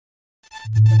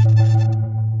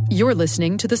You're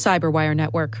listening to the Cyberwire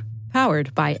Network,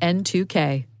 powered by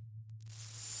N2K.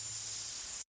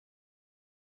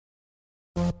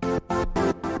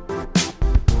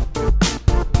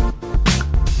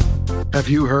 Have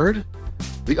you heard?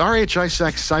 The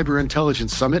RH-ISAC Cyber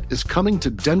Intelligence Summit is coming to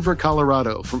Denver,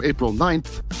 Colorado from April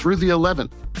 9th through the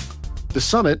 11th. The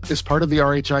summit is part of the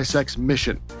RH-ISAC's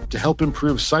mission to help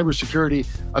improve cybersecurity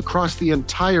across the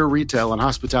entire retail and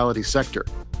hospitality sector.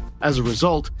 As a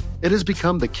result, it has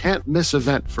become the can't-miss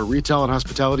event for retail and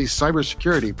hospitality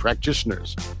cybersecurity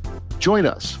practitioners. Join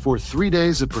us for 3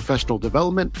 days of professional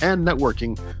development and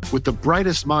networking with the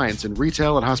brightest minds in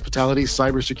retail and hospitality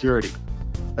cybersecurity.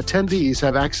 Attendees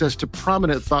have access to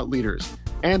prominent thought leaders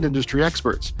and industry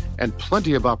experts, and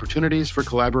plenty of opportunities for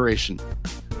collaboration.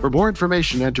 For more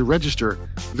information and to register,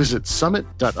 visit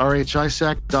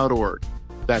summit.rhisac.org.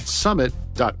 That's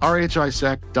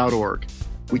summit.rhisac.org.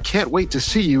 We can't wait to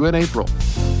see you in April.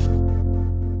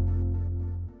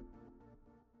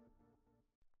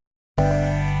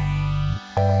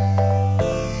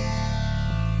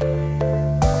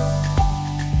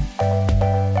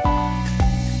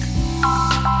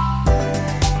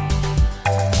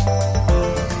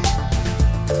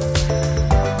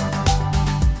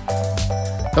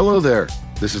 Hello there.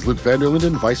 This is Luke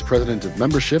Vanderlinden, Vice President of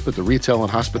Membership at the Retail and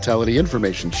Hospitality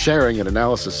Information Sharing and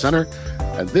Analysis Center,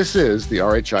 and this is the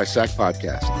RH-ISAC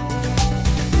podcast.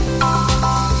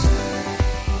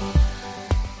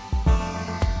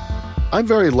 I'm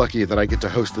very lucky that I get to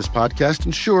host this podcast,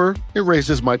 and sure, it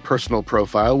raises my personal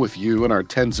profile with you and our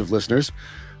tens of listeners,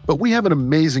 but we have an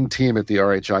amazing team at the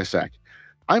RH-ISAC.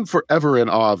 I'm forever in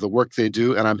awe of the work they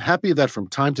do, and I'm happy that from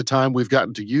time to time we've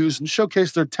gotten to use and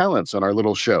showcase their talents on our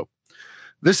little show.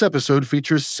 This episode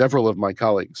features several of my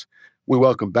colleagues. We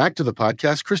welcome back to the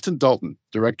podcast Kristen Dalton,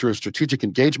 Director of Strategic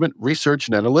Engagement, Research,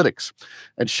 and Analytics.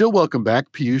 And she'll welcome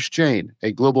back Piyush Jain,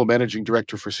 a Global Managing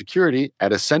Director for Security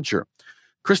at Accenture.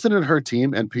 Kristen and her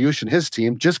team and Piyush and his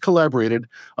team just collaborated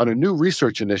on a new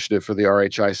research initiative for the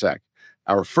RH-ISAC,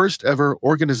 our first ever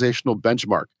organizational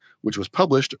benchmark, which was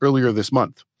published earlier this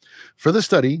month. For the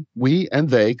study, we and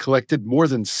they collected more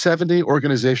than 70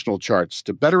 organizational charts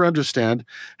to better understand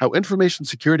how information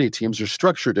security teams are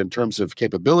structured in terms of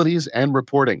capabilities and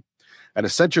reporting. And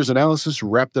Accenture's analysis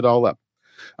wrapped it all up.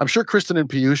 I'm sure Kristen and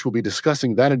Piyush will be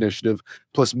discussing that initiative,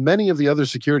 plus many of the other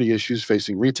security issues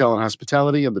facing retail and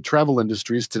hospitality and the travel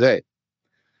industries today.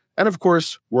 And of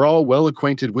course, we're all well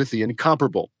acquainted with the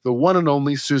incomparable, the one and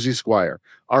only Susie Squire,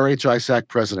 RH-ISAC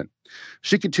president.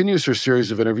 She continues her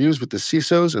series of interviews with the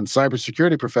CISOs and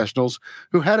cybersecurity professionals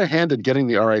who had a hand in getting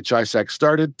the RH-ISAC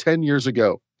started 10 years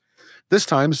ago. This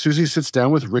time, Susie sits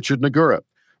down with Richard Noguera.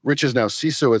 Rich is now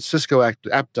CISO at Cisco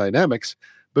App Dynamics,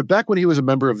 but back when he was a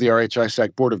member of the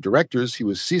RH-ISAC board of directors, he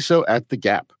was CISO at The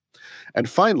Gap. And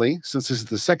finally, since this is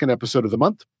the second episode of the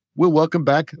month, we'll welcome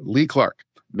back Lee Clark,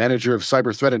 Manager of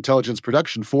Cyber Threat Intelligence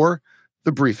Production for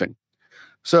The Briefing.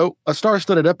 So, a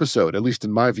star-studded episode, at least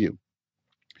in my view.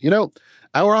 You know,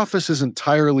 our office is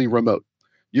entirely remote.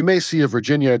 You may see a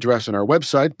Virginia address on our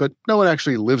website, but no one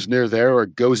actually lives near there or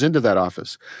goes into that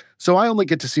office. So I only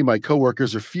get to see my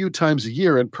coworkers a few times a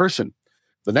year in person.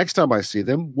 The next time I see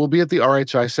them will be at the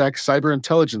RH-ISAC Cyber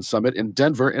Intelligence Summit in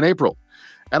Denver in April.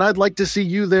 And I'd like to see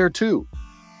you there too.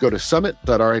 Go to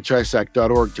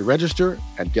summit.rhisac.org to register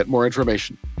and get more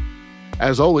information.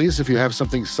 As always, if you have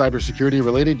something cybersecurity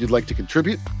related you'd like to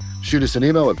contribute, shoot us an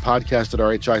email at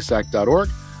podcast@rhisac.org.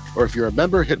 Or if you're a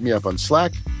member, hit me up on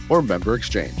Slack or Member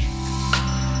Exchange.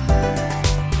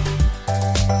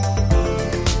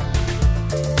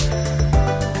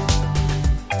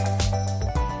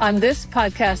 On this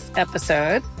podcast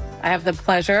episode, I have the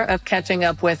pleasure of catching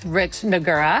up with Rich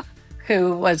Noguera,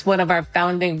 who was one of our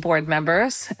founding board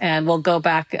members. And we'll go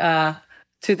back to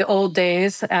the old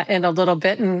days in a little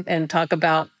bit and talk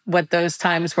about what those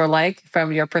times were like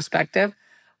from your perspective.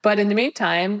 But in the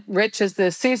meantime, Rich is the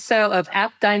CISO of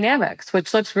App Dynamics,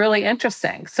 which looks really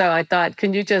interesting. So I thought,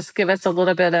 can you just give us a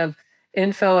little bit of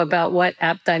info about what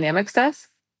App Dynamics does?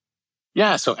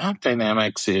 Yeah, so App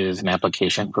Dynamics is an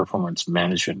application performance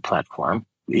management platform,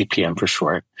 APM for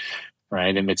short,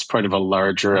 right? And it's part of a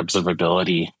larger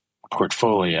observability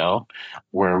portfolio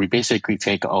where we basically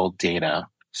take all data,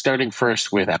 starting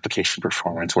first with application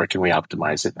performance, where can we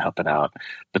optimize it and help it out?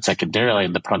 But secondarily,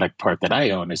 the product part that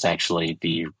I own is actually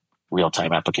the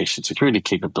real-time application security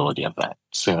capability of that.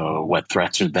 So what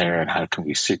threats are there and how can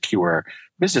we secure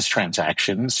business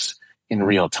transactions in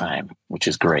real time, which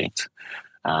is great.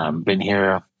 Been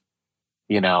here,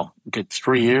 good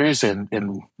 3 years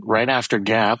and right after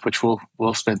Gap, which we'll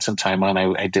spend some time on,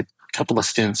 I did a couple of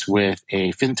stints with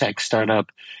a fintech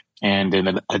startup and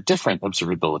in a different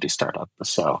observability startup.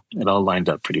 So it all lined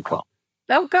up pretty well.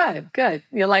 Oh, good, good.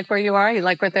 You like where you are? You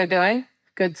like what they're doing?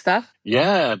 Good stuff?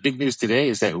 Yeah, big news today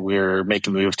is that we're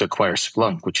making the move to acquire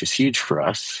Splunk, which is huge for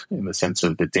us in the sense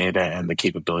of the data and the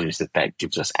capabilities that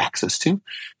gives us access to.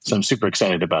 So I'm super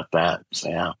excited about that. So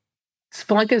yeah.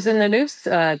 Splunk is in the news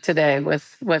today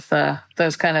with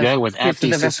those kind of with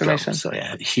pieces of information. So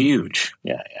yeah, huge.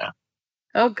 Yeah.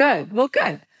 Oh, good. Well,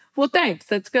 good. Well, thanks.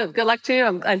 That's good. Good luck to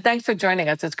you. And thanks for joining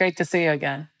us. It's great to see you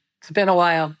again. It's been a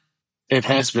while. It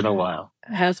has been a while.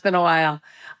 It has been a while.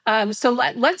 So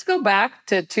let's go back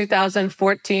to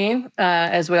 2014,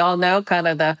 as we all know, kind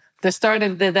of the start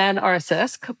of the then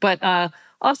RSISC, but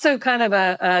also kind of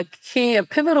a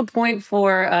pivotal point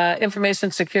for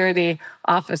information security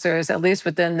officers, at least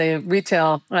within the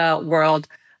retail world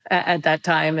at that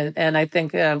time. And I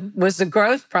think was the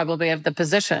growth probably of the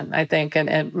position, I think,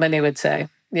 and many would say.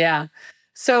 Yeah.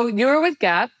 So you were with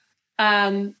Gap.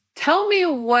 Tell me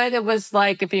what it was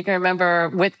like, if you can remember,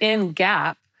 within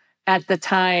Gap at the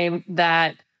time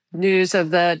that news of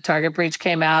the Target breach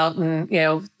came out, and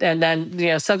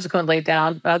then subsequently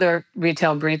down other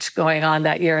retail breach going on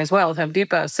that year as well with Home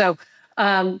Depot. So,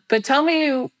 but tell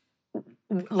me,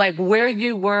 like, where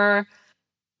you were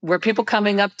people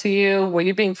coming up to you? Were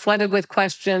you being flooded with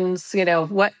questions?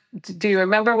 What do you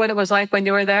remember what it was like when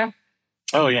you were there?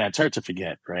 Oh yeah, it's hard to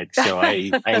forget, right? So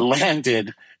I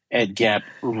landed at Gap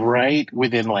right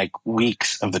within like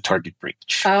weeks of the Target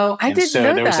breach. Oh, I didn't know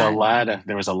that.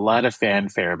 There was a lot of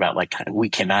fanfare about like, we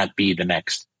cannot be the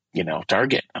next,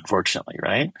 Target, unfortunately,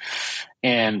 right?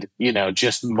 And,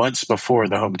 just months before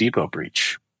the Home Depot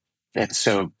breach. And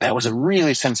so that was a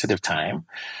really sensitive time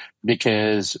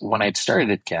because when I'd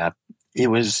started at Gap, it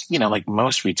was, like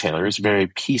most retailers, very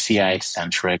PCI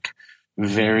centric,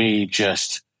 very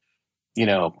just, I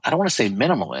don't want to say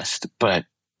minimalist, but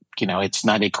it's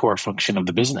not a core function of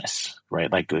the business,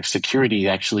 right? Like security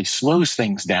actually slows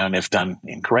things down if done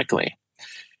incorrectly.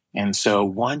 And so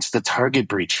once the Target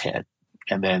breach hit,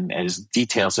 and then as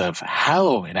details of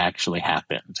how it actually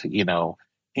happened,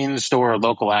 in-store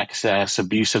local access,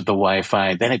 abuse of the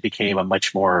Wi-Fi, then it became a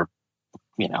much more,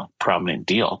 prominent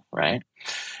deal, right?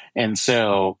 And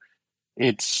so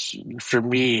it's, for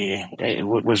me,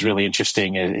 what was really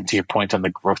interesting, and to your point on the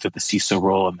growth of the CISO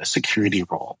role and the security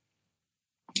role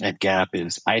at Gap,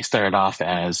 is I started off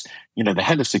as, the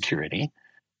head of security.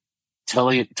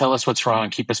 Tell us what's wrong,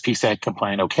 keep us PSAC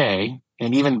compliant, okay.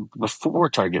 And even before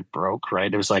Target broke,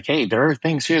 right, it was like, hey, there are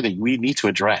things here that we need to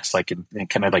address, like in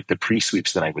kind of like the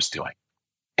pre-sweeps that I was doing.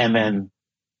 And then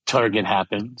Target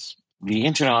happens. The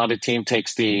internal audit team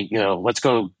takes the,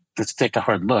 let's take a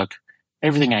hard look.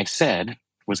 Everything I said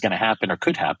was going to happen or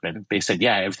could happen. They said,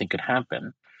 yeah, everything could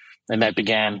happen. And that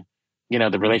began,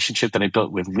 the relationship that I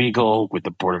built with legal, with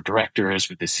the board of directors,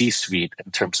 with the C-suite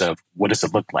in terms of what does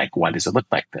it look like? Why does it look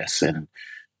like this? And,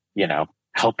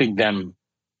 helping them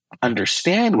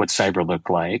understand what cyber looked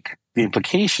like, the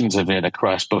implications of it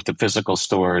across both the physical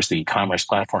stores, the e-commerce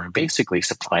platform, and basically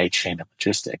supply chain and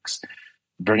logistics.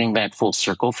 Bringing that full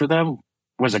circle for them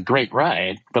was a great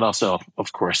ride, but also,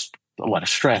 of course, a lot of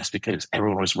stress because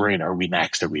everyone was worried, are we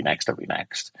next? Are we next? Are we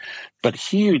next? But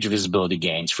huge visibility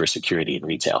gains for security in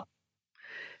retail.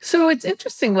 So what's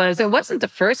interesting was it wasn't the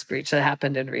first breach that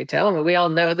happened in retail. I mean, we all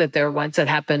know that there were ones that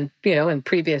happened, in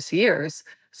previous years.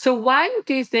 So why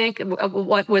do you think,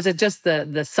 what was it, just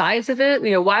the size of it?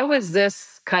 Why was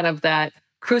this kind of that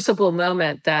crucible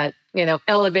moment that,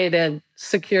 elevated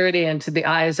security into the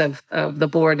eyes of the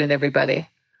board and everybody?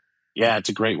 Yeah, it's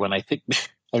a great one. I think,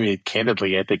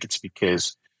 candidly, I think it's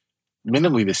because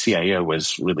minimally the CIO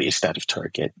was released out of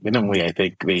Target. Minimally, I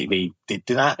think they did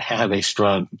not have a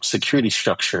strong security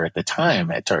structure at the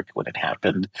time at Target when it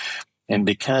happened. And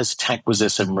because tech was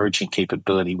this emerging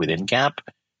capability within Gap,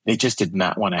 they just did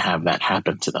not want to have that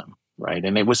happen to them, right?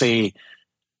 And it was a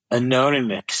known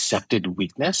and accepted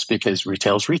weakness because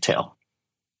retail's retail.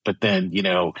 But then,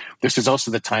 this is also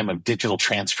the time of digital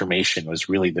transformation was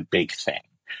really the big thing.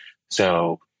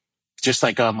 So just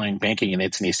like online banking in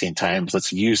its nascent times,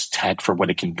 let's use tech for what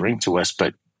it can bring to us,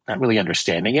 but not really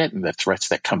understanding it and the threats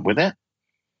that come with it.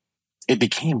 It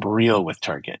became real with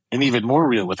Target and even more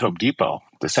real with Home Depot,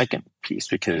 the second piece,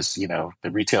 because, the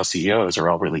retail CEOs are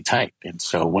all really tight. And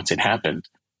so once it happened,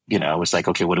 it was like,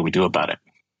 okay, what do we do about it?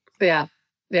 Yeah.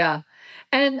 Yeah.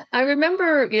 And I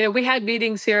remember, we had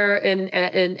meetings here in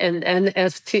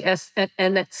STS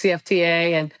and at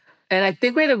CFTA, and I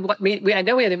think I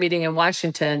know we had a meeting in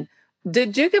Washington.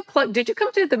 Did you Did you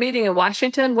come to the meeting in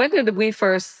Washington? When did we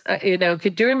first,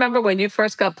 could you remember when you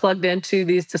first got plugged into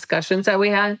these discussions that we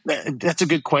had? That's a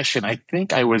good question. I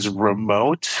think I was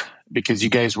remote because you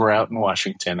guys were out in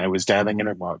Washington. I was dialing in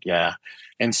remote. Yeah.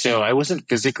 And so I wasn't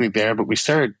physically there, but we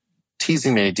started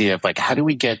teasing the idea of like, how do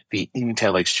we get the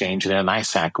intel exchange in an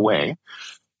ISAC way?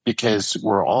 Because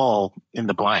we're all in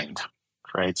the blind,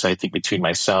 right? So I think between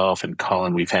myself and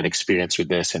Colin, we've had experience with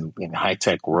this in the high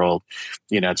tech world.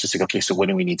 It's just like, okay, so what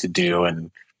do we need to do?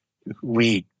 And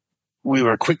we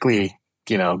were quickly,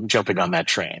 jumping on that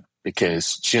train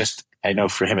because just, I know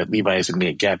for him at Levi's and me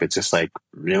at Gap, it's just like,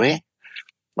 really?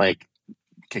 Like,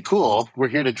 okay, cool. We're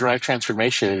here to drive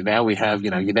transformation. And now we have, you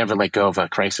never let go of a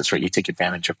crisis, right? You take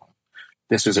advantage of them.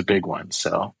 This was a big one.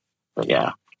 So, but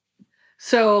yeah.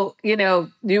 So,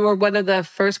 you were one of the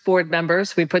first board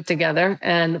members we put together,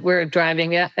 and we're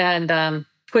driving it and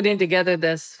putting together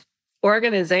this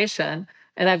organization.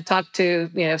 And I've talked to,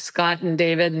 Scott and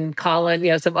David and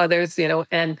Colin, some others,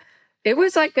 and it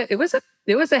was like, it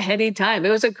was a heady time.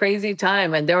 It was a crazy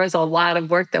time. And there was a lot of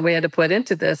work that we had to put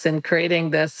into this and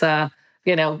creating this,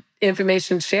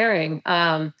 information sharing.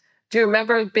 Do you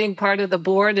remember being part of the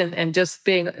board and just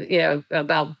being,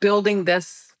 about building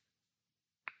this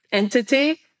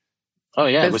entity? Oh,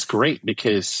 yeah. It was great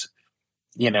because,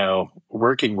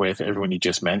 working with everyone you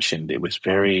just mentioned, it was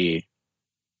very,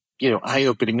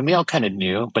 eye-opening. And we all kind of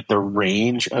knew, but the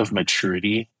range of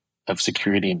maturity of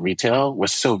security in retail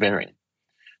was so varied.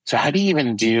 So how do you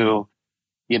even do,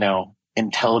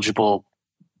 intelligible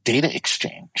data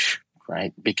exchange,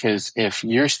 right? Because if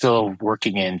you're still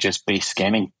working in just base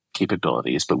scanning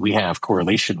capabilities, but we have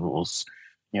correlation rules,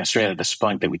 straight out of the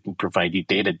Splunk that we can provide you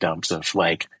data dumps of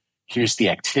like, here's the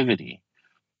activity.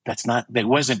 That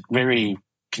wasn't very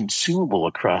consumable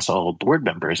across all board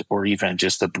members or even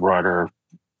just the broader,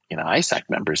 ISAC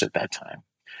members at that time.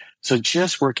 So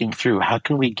just working through how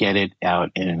can we get it out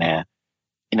in a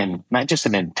not just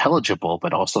an intelligible,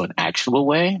 but also an actionable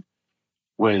way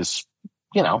was,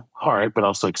 hard, but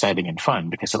also exciting and fun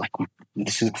because like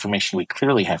this is information we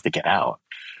clearly have to get out.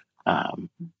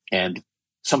 And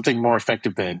something more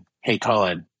effective than, hey,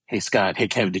 Colin, hey, Scott, hey,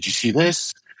 Kevin, did you see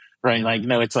this? Right? Like,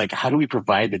 no, it's like, how do we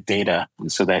provide the data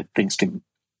so that things can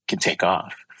take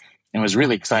off? And it was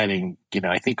really exciting.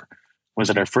 I think was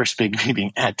at our first big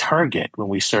meeting at Target when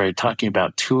we started talking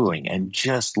about tooling and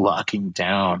just locking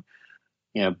down,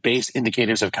 base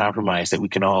indicators of compromise that we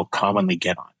can all commonly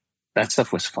get on. That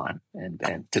stuff was fun.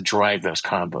 And to drive those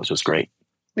combos was great.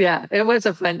 Yeah, it was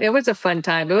a fun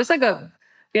time. It was like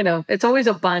it's always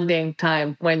a bonding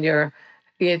time when you're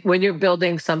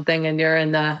building something and you're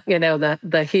in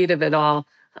the heat of it all.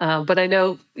 But I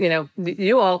know,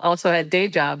 you all also had day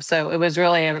jobs. So it was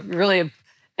really,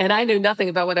 and I knew nothing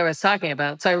about what I was talking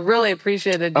about. So I really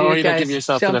appreciated you guys don't give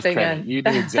yourself enough jumping credit. in. You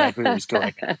knew exactly what was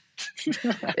going on.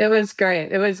 It was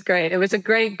great. It was a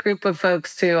great group of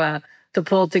folks to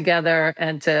pull together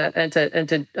and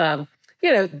to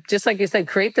just like you said,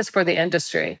 create this for the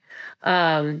industry.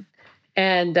 And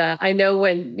I know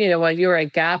when you were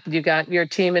at Gap, you got your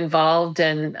team involved,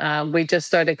 and we just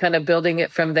started kind of building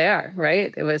it from there,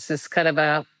 right? It was this kind of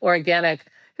a organic.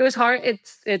 It was hard.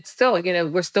 It's still,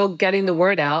 we're still getting the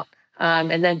word out,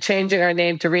 and then changing our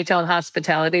name to Retail and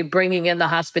Hospitality, bringing in the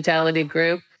hospitality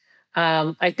group.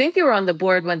 I think you were on the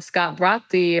board when Scott brought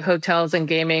the hotels and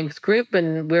gaming group,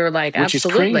 and we were like, which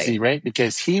absolutely. is crazy, right?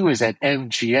 Because he was at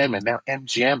MGM, and now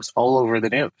MGM's all over the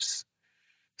news.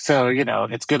 So,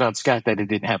 it's good on Scott that it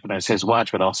didn't happen on his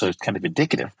watch, but also it's kind of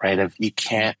indicative, right? Of you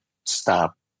can't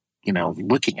stop,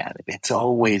 looking at it. It's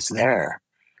always there.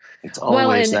 It's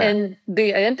always there. And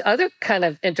the other kind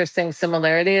of interesting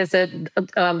similarity is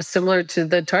that similar to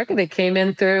the Target, it came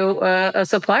in through a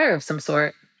supplier of some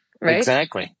sort, right?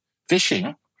 Exactly.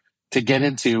 Phishing to get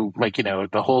into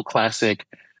the whole classic,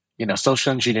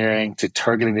 social engineering to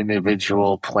targeting an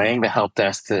individual, playing the help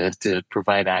desk to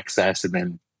provide access, and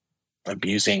then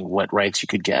abusing what rights you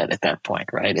could get at that point,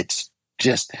 right? It's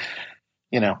just,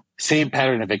 same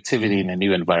pattern of activity in a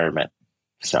new environment.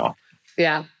 So,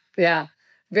 yeah.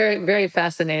 Very, very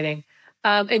fascinating.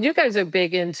 And you guys are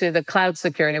big into the cloud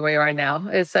security where you are now.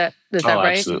 Is that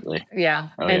right? Absolutely. Yeah.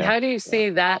 How do you see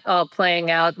that all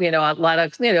playing out? A lot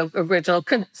of, original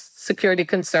security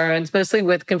concerns, mostly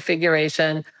with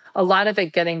configuration, a lot of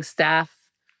it getting staff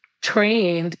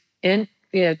trained into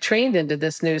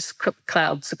this new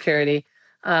cloud security.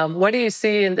 What do you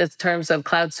see in terms of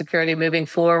cloud security moving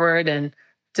forward and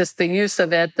just the use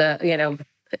of it?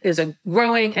 Is it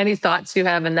growing? Any thoughts you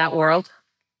have in that world?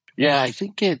 Yeah, I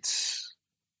think it's,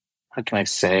 how can I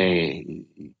say?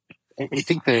 I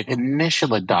think the initial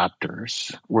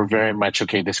adopters were very much,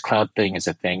 okay, this cloud thing is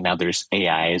a thing. Now there's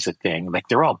AI is a thing. Like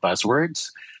they're all buzzwords,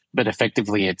 but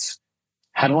effectively it's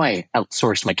how do I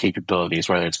outsource my capabilities,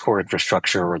 whether it's core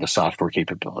infrastructure or the software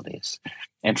capabilities?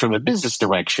 And from a business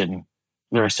direction,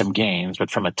 there are some gains,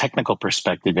 but from a technical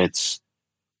perspective,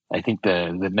 I think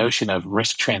the notion of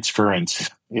risk transference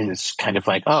is kind of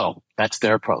like, oh, that's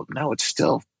their problem. No, it's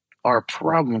still our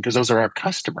problem because those are our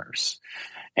customers.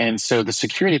 And so the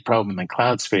security problem in the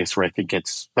cloud space, where I think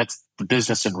that's the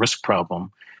business and risk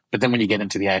problem. But then when you get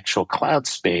into the actual cloud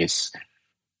space,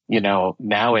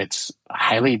 now it's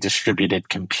highly distributed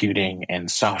computing and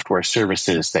software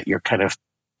services that you're kind of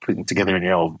putting together in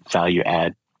your own value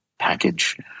add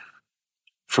package.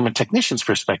 From a technician's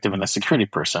perspective and a security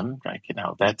person, right,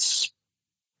 that's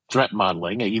threat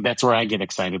modeling. That's where I get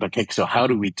excited. Okay, so how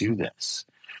do we do this?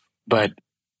 But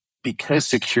because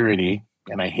security,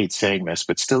 and I hate saying this,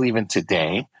 but still even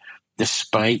today,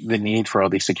 despite the need for all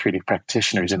these security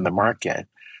practitioners in the market,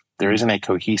 there isn't a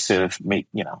cohesive,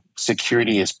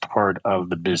 security is part of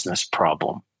the business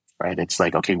problem, right? It's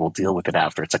like, okay, we'll deal with it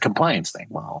after. It's a compliance thing.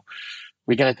 Well,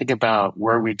 we got to think about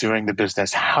where are we doing the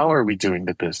business? How are we doing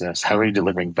the business? How are we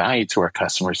delivering value to our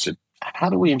customers? How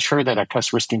do we ensure that our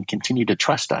customers can continue to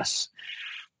trust us?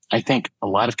 I think a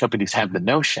lot of companies have the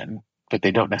notion, but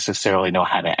they don't necessarily know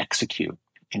how to execute.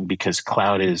 And because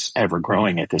cloud is ever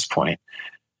growing at this point,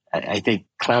 I think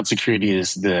cloud security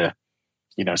is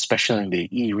especially in the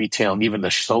e-retail and even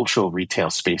the social retail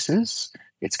spaces,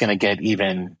 it's going to get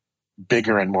even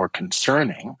bigger and more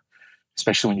concerning,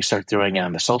 especially when you start throwing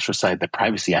on the social side, the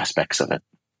privacy aspects of it.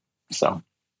 So,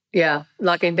 yeah,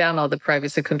 locking down all the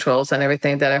privacy controls and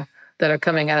everything that are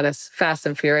coming at us fast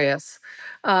and furious.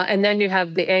 And then you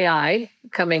have the AI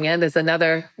coming in as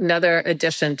another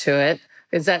addition to it.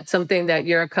 Is that something that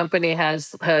your company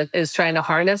is trying to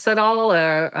harness at all,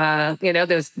 or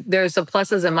there's some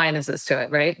pluses and minuses to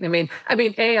it, right? I mean,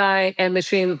 AI and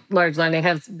machine large learning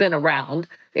have been around.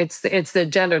 It's the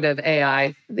generative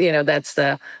AI, that's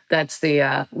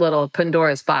the little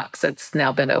Pandora's box that's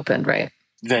now been opened, right?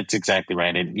 That's exactly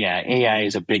right. And yeah, AI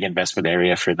is a big investment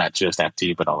area for not just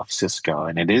FD, but all of Cisco.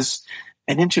 And it is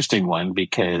an interesting one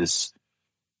because,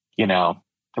 at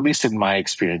least in my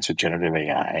experience with generative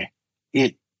AI,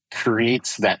 it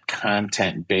creates that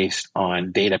content based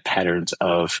on data patterns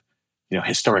of,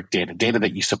 historic data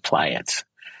that you supply it,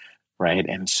 right?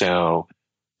 And so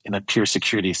in a pure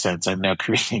security sense, I'm now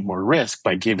creating more risk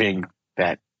by giving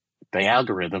the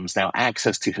algorithms now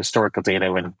access to historical data.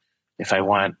 When if I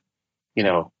want,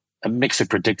 a mix of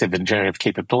predictive and generative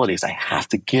capabilities, I have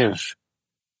to give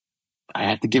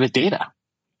it data,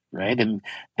 right? And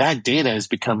that data has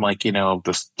become like,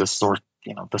 the source,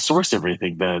 the source of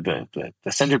everything, the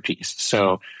centerpiece.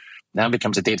 So now it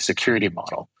becomes a data security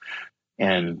model.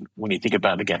 And when you think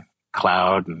about, again,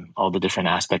 cloud and all the different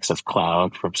aspects of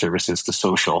cloud, from services to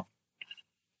social,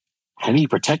 how do you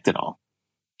protect it all?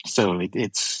 So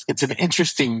it's an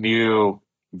interesting new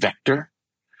vector,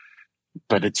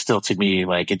 but it's still, to me,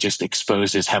 like, it just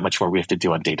exposes how much more we have to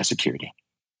do on data security.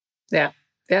 Yeah,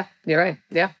 you're right.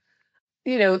 Yeah.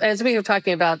 As we were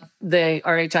talking about the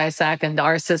RH-ISAC and the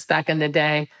RSIS back in the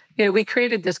day, we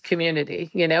created this community,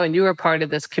 and you were part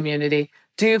of this community.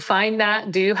 Do you find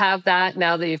that? Do you have that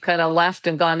now that you've kind of left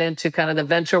and gone into kind of the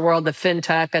venture world, the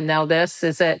fintech, and now this?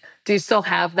 Do you still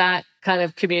have that kind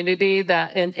of community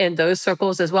that in those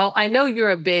circles as well? I know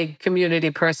you're a big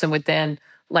community person within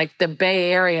like the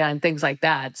Bay Area and things like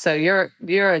that. So you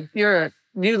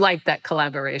like that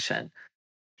collaboration.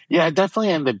 Yeah,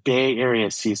 definitely in the Bay Area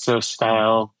CISO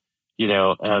style,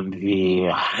 the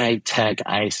high-tech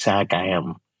ISAC, I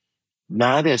am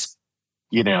not as,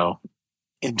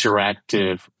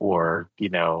 interactive or,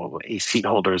 a seat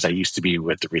holder as I used to be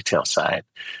with the retail side.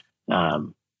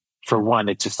 For one,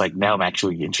 it's just like, now I'm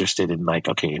actually interested in like,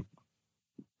 okay,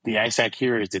 the ISAC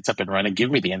here it's up and running.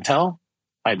 Give me the intel.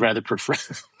 I'd rather prefer,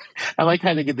 I like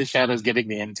hiding in the shadows, getting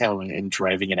the intel and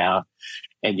driving it out.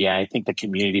 And yeah, I think the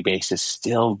community base is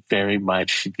still very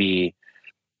much the,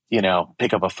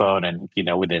 pick up a phone and,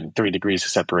 within 3 degrees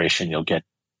of separation, you'll get,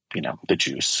 the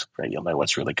juice, right? You'll know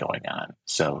what's really going on.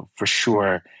 So for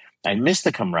sure, I miss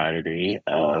the camaraderie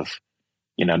of,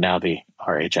 now the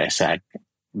RH-ISAC,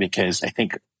 because I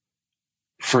think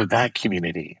for that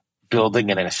community,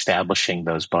 building and establishing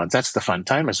those bonds, that's the fun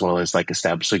time, as well as like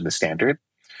establishing the standard.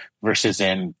 Versus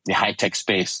in the high-tech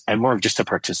space, I'm more of just a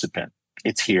participant.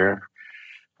 It's here,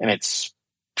 and it's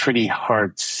pretty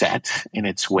hard set in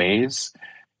its ways.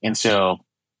 And so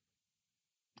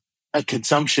a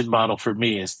consumption model for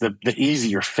me is the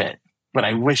easier fit, but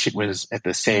I wish it was at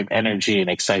the same energy and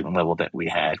excitement level that we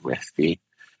had with the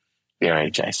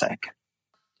RH-ISAC.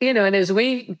 And as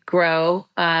we grow,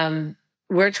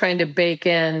 we're trying to bake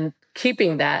in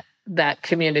keeping that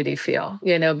community feel,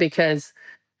 because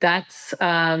I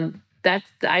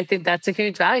think that's a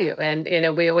huge value.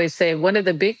 And, we always say one of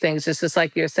the big things is just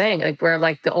like you're saying, like we're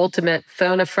like the ultimate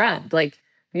phone a friend. Like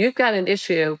you've got an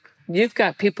issue, you've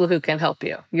got people who can help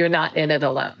you. You're not in it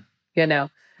alone,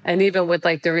 And even with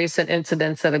like the recent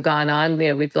incidents that have gone on,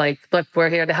 we've like, look, we're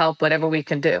here to help whatever we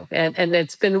can do. And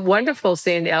it's been wonderful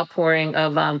seeing the outpouring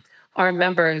of our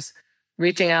members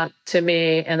reaching out to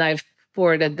me, and I've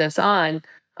forwarded this on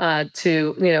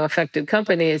to affected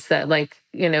companies that like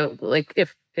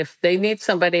if they need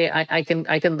somebody, I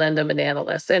can lend them an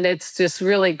analyst, and it's just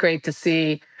really great to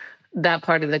see that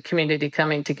part of the community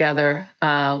coming together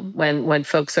when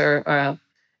folks are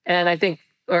and I think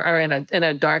are in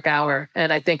a dark hour,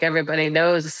 and I think everybody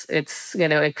knows it's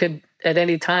it could at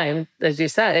any time, as you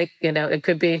said, it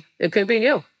could be you, it could be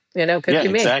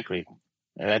me. Exactly.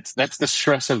 That's the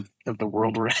stress of the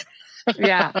world we're in.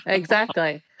 Yeah,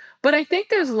 exactly. But I think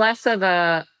there's less of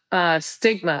a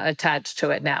stigma attached to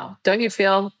it now. Don't you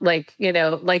feel like,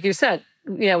 like you said,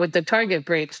 with the Target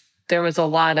breach, there was a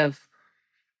lot of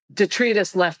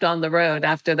detritus left on the road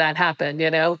after that happened,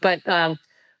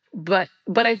 but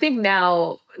I think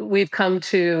now we've come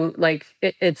to like,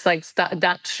 it's like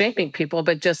not shaming people,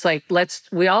 but just like,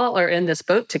 we all are in this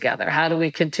boat together. How do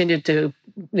we continue to,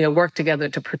 work together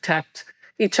to protect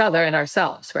each other and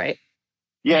ourselves, right?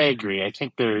 Yeah, I agree. I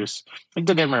think don't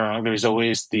get me wrong, there's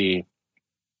always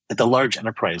at the large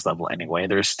enterprise level anyway,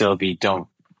 there's still the don't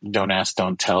ask,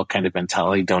 don't tell kind of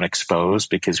mentality, don't expose,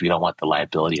 because we don't want the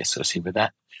liability associated with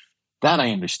that. That I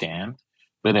understand.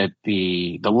 But at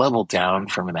the level down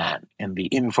from that and the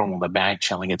informal, the back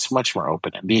channeling, it's much more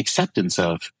open. And the acceptance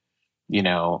of,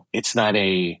 it's not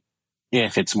a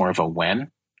if, it's more of a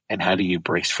when, and how do you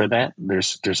brace for that?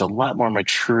 There's a lot more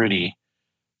maturity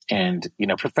and,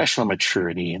 professional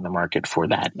maturity in the market for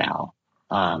that now.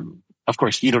 Of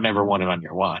course, you don't ever want it on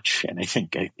your watch. And I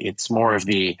think it's more of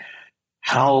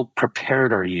how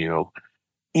prepared are you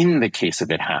in the case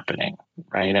of it happening,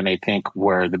 right? And I think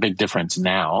where the big difference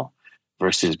now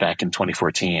versus back in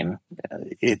 2014,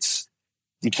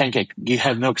 you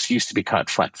have no excuse to be caught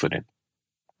flat-footed,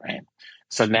 right?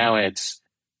 So now it's,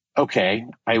 okay,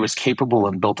 I was capable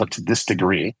and built up to this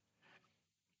degree.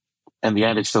 And the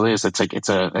adage still is, it's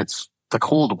the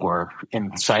Cold War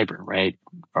in cyber, right?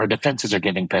 Our defenses are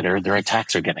getting better. Their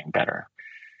attacks are getting better,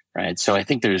 right? So I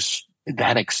think there's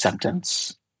that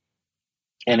acceptance,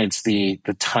 and it's the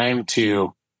time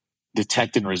to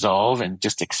detect and resolve and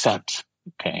just accept,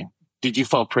 okay, did you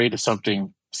fall prey to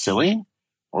something silly,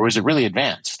 or was it really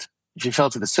advanced? If you fell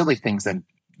to the silly things, then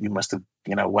you must have,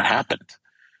 what happened,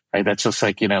 right? That's just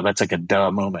like, that's like a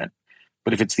duh moment.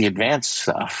 But if it's the advanced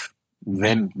stuff,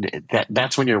 then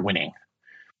that's when you're winning.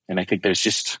 And I think there's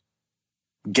just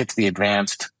get to the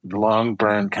advanced, long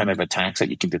burn kind of attacks that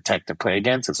you can detect and play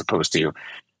against, as opposed to,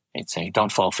 I'd say,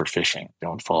 don't fall for phishing.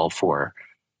 Don't fall for,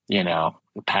 the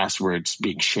passwords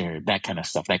being shared, that kind of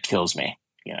stuff. That kills me.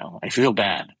 I feel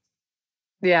bad.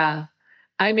 Yeah.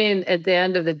 I mean, at the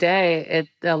end of the day,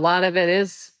 a lot of it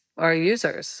is our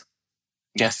users.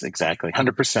 Yes, exactly.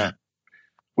 100%.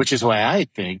 Which is why I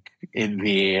think in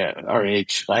the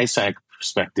RH-ISAC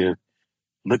perspective,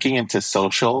 looking into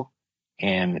social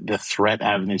and the threat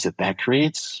avenues that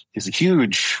creates is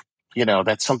huge.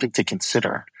 That's something to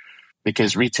consider,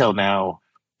 because retail now,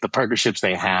 the partnerships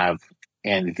they have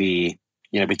and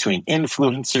between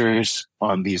influencers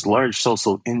on these large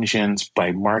social engines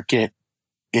by market,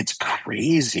 it's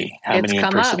crazy how many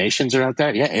impersonations are out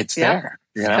there. Yeah, it's there.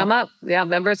 It's come up. Yeah,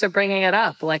 members are bringing it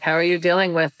up. Like, how are you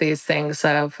dealing with these things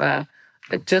of,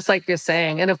 just like you're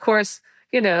saying? And of course,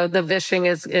 the vishing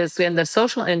is in the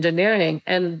social engineering.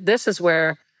 And this is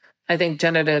where I think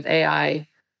generative AI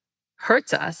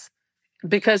hurts us,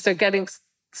 because they're getting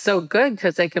so good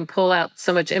because they can pull out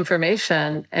so much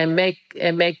information and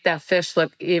make that fish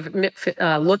look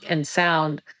and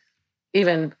sound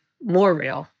even more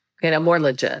real, more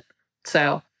legit.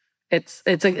 So it's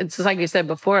like you said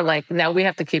before, like now we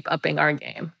have to keep upping our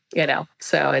game,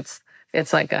 so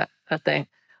it's like a thing.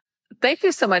 Thank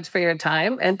you so much for your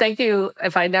time. And thank you,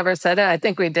 if I never said it, I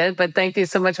think we did, but thank you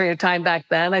so much for your time back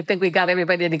then. I think we got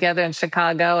everybody together in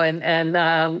Chicago and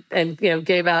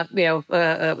gave out,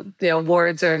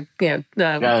 awards or, yeah,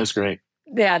 that was great.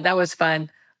 Yeah, that was fun.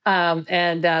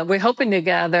 And we're hoping to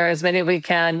gather as many as we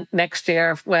can next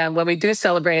year when we do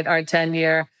celebrate our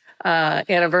 10-year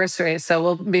anniversary. So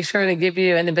we'll be sure to give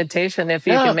you an invitation if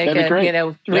you can make it.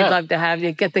 We'd love to have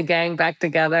you get the gang back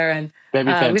together. And that'd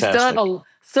be fantastic. We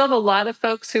still have a lot of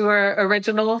folks who are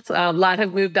originals. A lot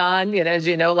have moved on, as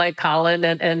like Colin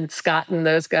and Scott and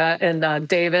those guys and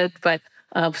David. But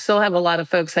Still have a lot of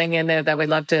folks hanging in there that we'd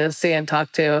love to see and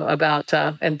talk to about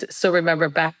and still remember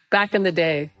back in the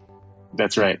day.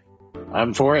 That's right.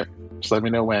 I'm for it. Just let me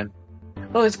know when.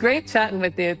 Well, it was great chatting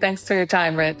with you. Thanks for your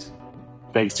time, Rich.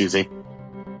 Thanks, Susie.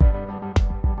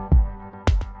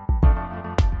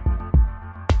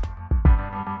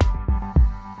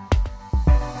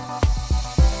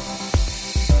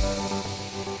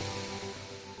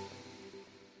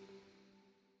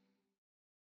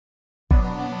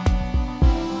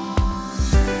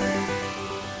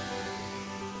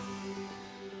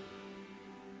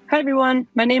 Hi, everyone.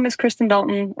 My name is Kristen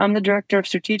Dalton. I'm the Director of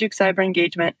Strategic Cyber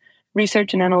Engagement,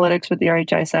 Research and Analytics with the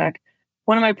RH-ISAC.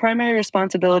 One of my primary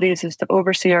responsibilities is to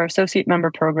oversee our Associate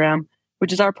Member Program,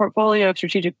 which is our portfolio of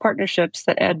strategic partnerships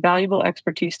that add valuable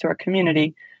expertise to our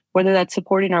community, whether that's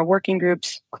supporting our working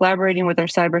groups, collaborating with our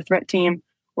cyber threat team,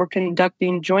 or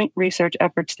conducting joint research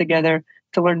efforts together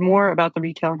to learn more about the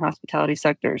retail and hospitality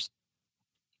sectors.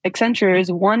 Accenture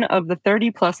is one of the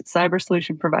 30-plus cyber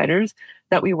solution providers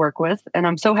that we work with, and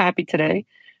I'm so happy today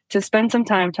to spend some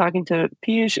time talking to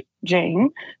Piyush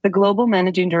Jain, the Global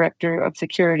Managing Director of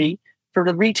Security for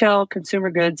the retail,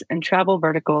 consumer goods, and travel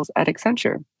verticals at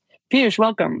Accenture. Piyush,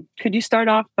 welcome. Could you start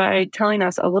off by telling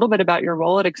us a little bit about your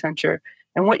role at Accenture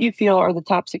and what you feel are the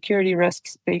top security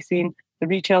risks facing the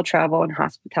retail, travel, and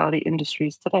hospitality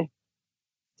industries today?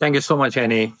 Thank you so much,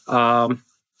 Annie.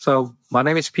 So my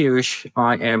name is Piyush.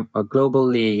 I am a global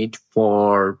lead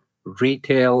for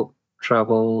retail,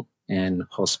 travel, and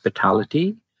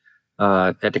hospitality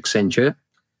at Accenture.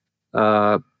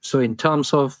 So in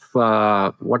terms of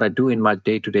what I do in my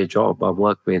day-to-day job, I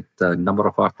work with a number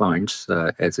of our clients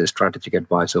as a strategic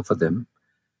advisor for them.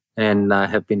 And I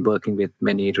have been working with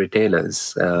many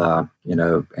retailers,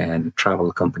 and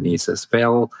travel companies as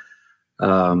well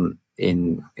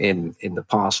in the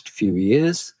past few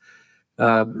years.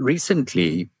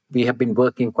 Recently, we have been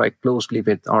working quite closely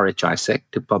with RH-ISAC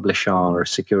to publish our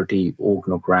security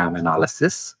organogram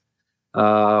analysis,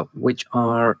 which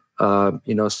are,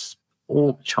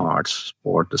 org charts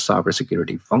for the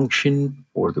cybersecurity function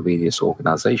for the various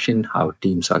organizations, how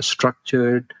teams are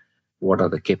structured, what are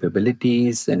the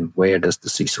capabilities, and where does the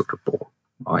CISO report,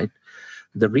 right?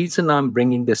 The reason I'm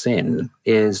bringing this in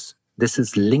is this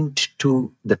is linked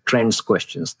to the trends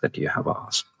questions that you have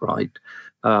asked, right?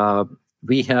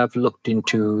 We have looked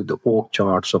into the org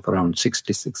charts of around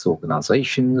 66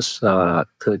 organizations,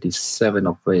 37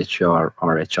 of which are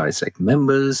RH-ISAC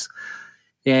members.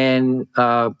 And,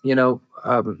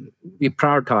 we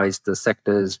prioritize the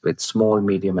sectors with small,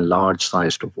 medium, and large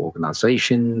sized of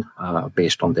organization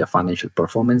based on their financial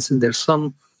performance. And there's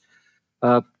some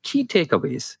key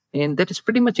takeaways, and that is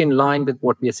pretty much in line with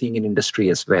what we are seeing in industry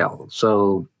as well.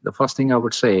 So the first thing I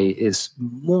would say is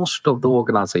most of the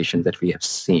organizations that we have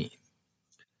seen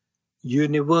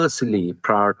universally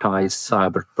prioritize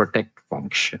cyber protect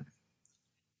function.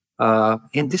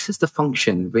 And this is the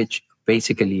function which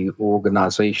basically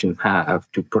organizations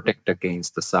have to protect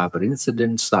against the cyber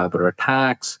incidents, cyber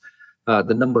attacks.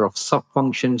 The number of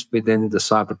sub-functions within the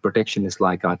cyber protection is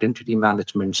like identity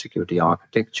management, security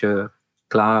architecture,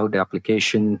 cloud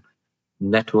application,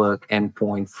 network,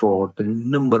 endpoint, fraud, the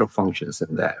number of functions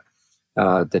in there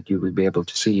that you will be able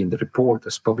to see in the report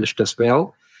that's published as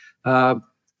well.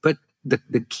 But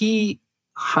the key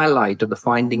highlight of the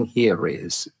finding here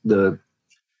is the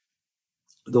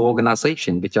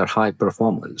organization, which are high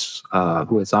performers,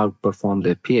 who has outperformed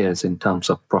their peers in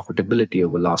terms of profitability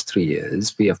over the last 3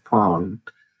 years. We have found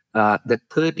that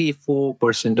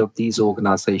 34% of these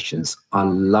organizations are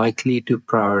likely to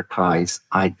prioritize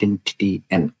identity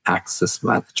and access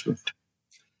management.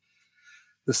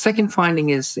 The second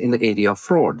finding is in the area of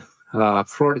fraud.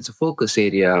 Fraud is a focus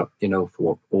area,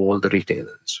 for all the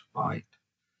retailers, right?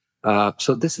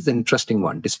 So this is an interesting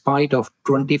one. Despite of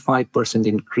 25%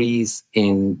 increase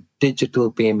in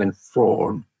digital payment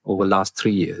fraud over the last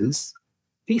 3 years,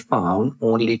 we found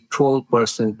only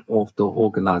 12% of the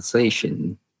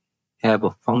organization have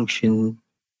a function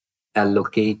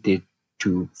allocated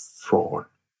to fraud.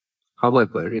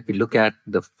 However, if you look at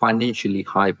the financially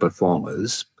high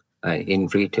performers in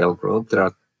retail group, there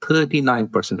are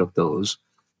 39% of those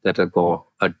that have got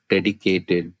a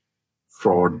dedicated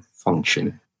fraud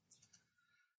function.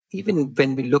 Even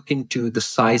when we look into the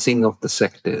sizing of the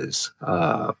sectors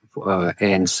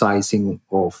and sizing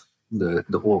of the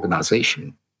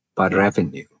organization by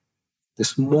revenue, the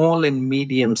small and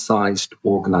medium-sized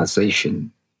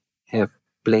organization have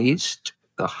placed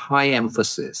a high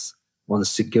emphasis on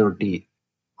security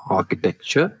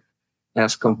architecture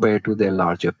as compared to their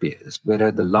larger peers.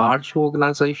 Whereas the large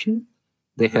organization,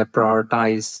 they have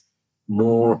prioritized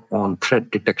more on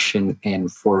threat detection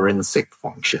and forensic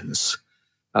functions.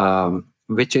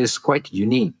 which is quite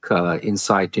unique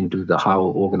insight into how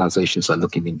organizations are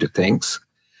looking into things.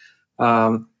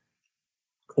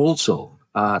 Also,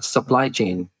 supply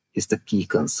chain is the key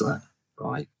concern,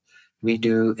 right? We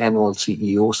do annual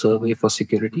CEO survey for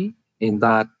security. In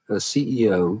that, a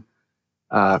CEO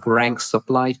ranks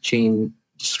supply chain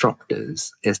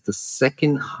disruptors as the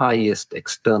second highest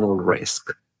external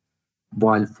risk,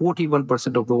 while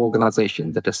 41% of the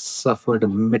organization that has suffered a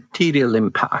material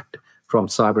impact from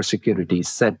cybersecurity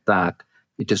said that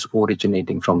it is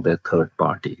originating from their third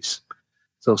parties.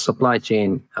 So supply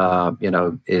chain,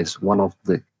 is one of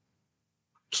the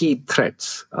key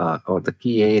threats or the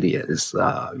key areas,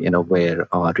 where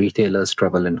our retailers,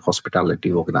 travel, and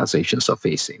hospitality organizations are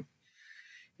facing.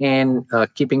 And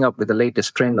keeping up with the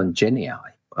latest trend on Gen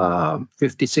AI,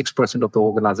 56% of the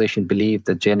organization believe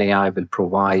that Gen AI will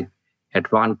provide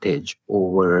advantage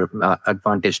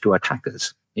to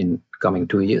attackers in coming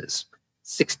 2 years.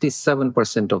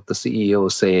 67% of the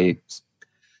CEOs say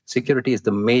security is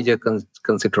the major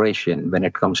consideration when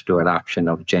it comes to adoption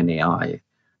of Gen AI.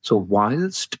 So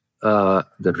whilst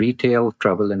the retail,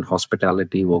 travel, and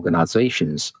hospitality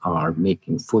organizations are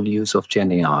making full use of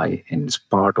Gen AI and it's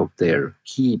part of their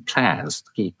key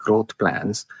growth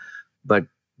plans, but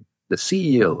the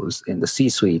CEOs in the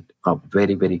C-suite are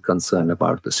very, very concerned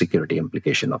about the security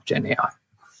implication of Gen AI.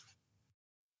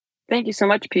 Thank you so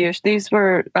much, Piyush. These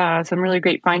were some really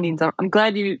great findings. I'm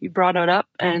glad you brought it up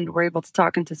and were able to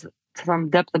talk into some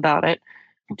depth about it.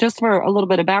 Just for a little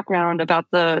bit of background about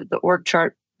the org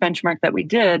chart benchmark that we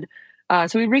did.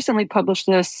 So we recently published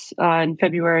this in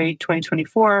February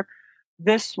 2024.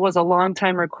 This was a long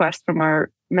time request from our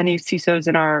many CISOs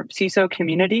in our CISO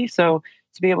community. So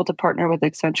to be able to partner with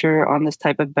Accenture on this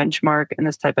type of benchmark and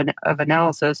this type of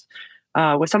analysis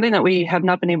was something that we have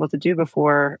not been able to do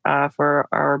before for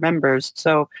our members.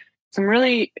 So some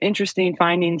really interesting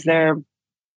findings there.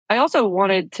 I also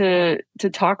wanted to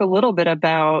talk a little bit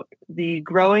about the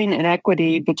growing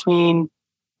inequity between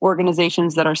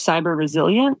organizations that are cyber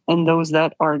resilient and those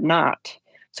that are not.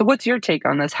 So what's your take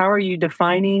on this? How are you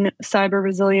defining cyber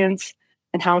resilience,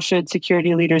 and how should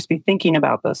security leaders be thinking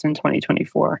about this in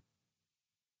 2024?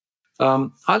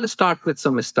 I'll start with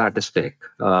some statistic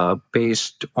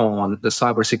based on the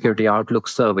Cybersecurity Outlook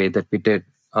survey that we did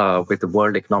with the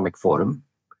World Economic Forum.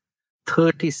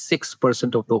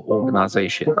 36% of the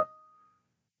organization,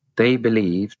 they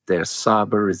believe their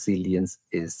cyber resilience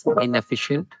is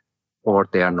inefficient or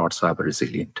they are not cyber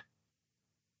resilient.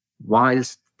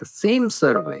 Whilst the same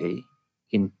survey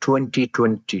in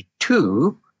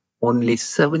 2022, only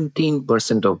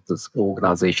 17% of this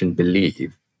organization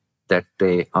believe that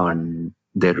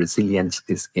their resilience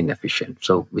is inefficient.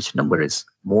 So which number is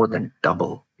more than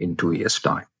double in 2 years'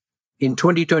 time. In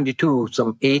 2022,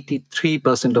 some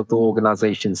 83% of the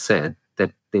organization said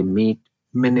that they meet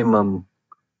minimum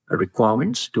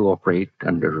requirements to operate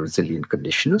under resilient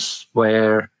conditions,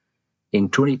 where in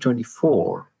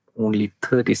 2024, only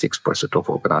 36% of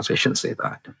organizations say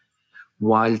that.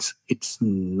 Whilst it's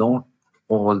not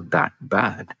all that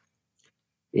bad,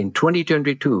 in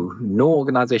 2022, no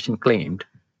organization claimed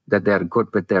that they are good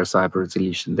with their cyber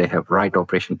resilience. They have right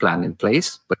operation plan in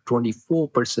place, but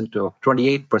 28%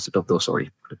 of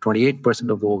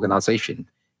the organization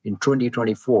in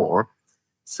 2024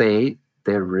 say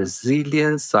their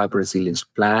cyber resilience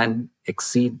plan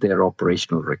exceed their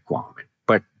operational requirement.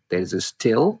 But there is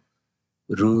still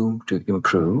room to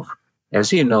improve.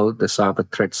 As you know, the cyber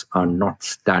threats are not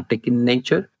static in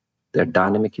nature. They're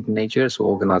dynamic in nature. So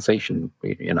organizations,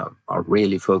 are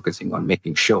really focusing on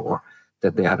making sure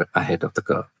that they are ahead of the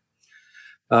curve.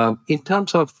 In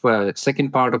terms of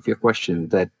second part of your question,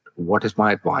 that what is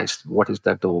my advice? What is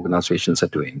that the organizations are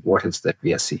doing? What is that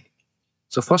we are seeing?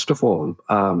 So first of all,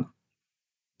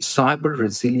 cyber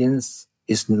resilience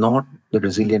is not the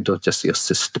resilience of just your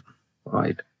system,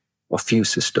 right? Or few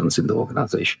systems in the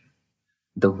organization.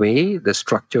 The way the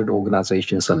structured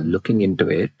organizations are looking into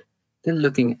it, they're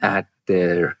looking at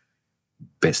their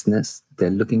business, they're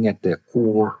looking at their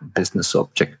core business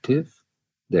objective,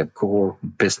 their core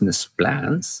business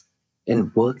plans,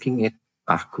 and working it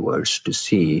backwards to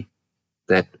see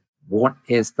that what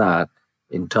is that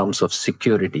in terms of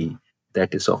security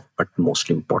that is of utmost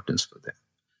importance for them.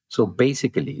 So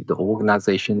basically, the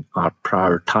organization are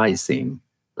prioritizing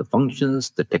the functions,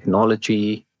 the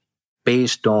technology,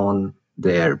 based on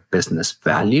their business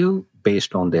value,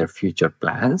 based on their future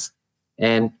plans.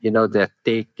 And, they're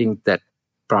taking that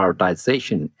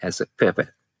prioritization as a pivot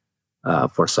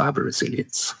for cyber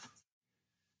resilience.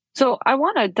 So I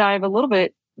want to dive a little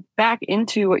bit back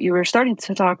into what you were starting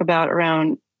to talk about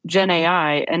around Gen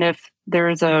AI, and if there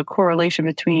is a correlation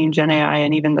between Gen AI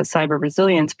and even the cyber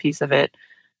resilience piece of it.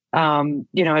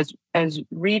 As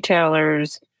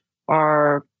retailers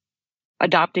are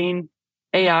adopting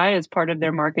AI as part of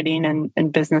their marketing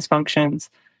and business functions,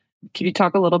 can you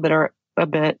talk a little bit or a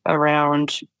bit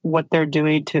around what they're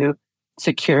doing to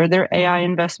secure their AI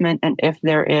investment, and if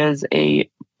there is a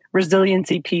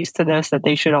resiliency piece to this that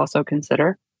they should also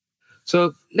consider?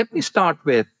 So let me start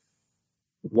with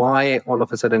why all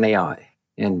of a sudden AI,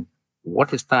 and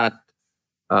what is that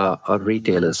our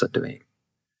retailers are doing.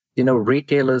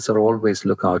 Retailers are always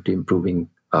look out to improving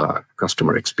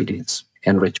customer experience,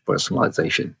 enrich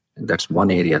personalization. And that's one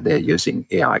area they're using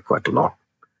AI quite a lot.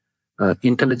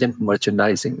 Intelligent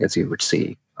merchandising, as you would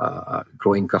see,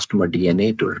 growing customer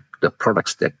DNA to the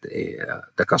products that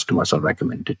the customers are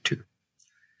recommended to.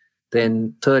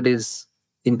 Then third is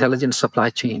intelligent supply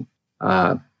chain,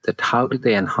 that how do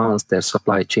they enhance their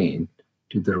supply chain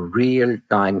to the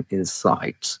real-time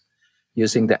insights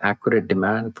using the accurate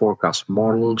demand forecast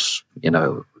models,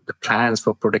 the plans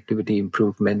for productivity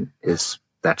improvement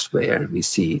that's where we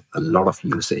see a lot of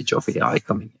usage of AI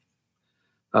coming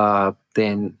in.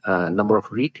 Then a number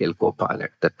of retail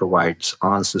copilot that provides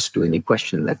answers to any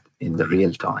question that in the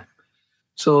real time.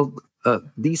 So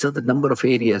these are the number of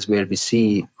areas where we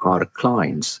see our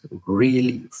clients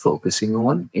really focusing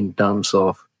on in terms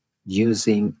of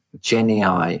using Gen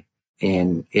AI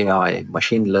and AI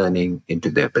machine learning into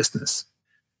their business.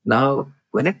 Now,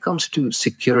 when it comes to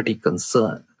security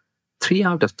concern, 3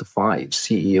 out of the 5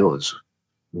 CEOs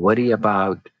worry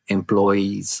about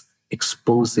employees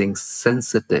exposing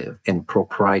sensitive and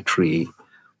proprietary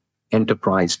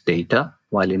enterprise data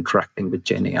while interacting with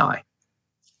Gen AI.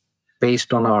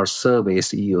 Based on our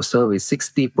CEO survey,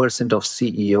 60% of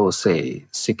CEOs say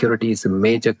security is a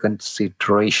major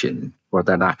consideration for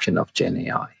the adoption of Gen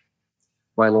AI,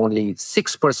 while only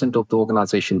 6% of the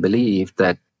organization believe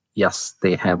that, yes,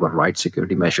 they have a right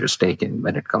security measures taken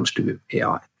when it comes to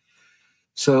AI.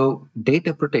 So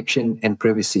data protection and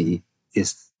privacy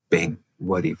is big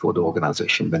worry for the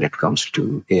organization when it comes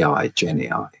to AI, Gen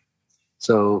AI.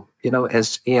 So,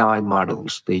 as AI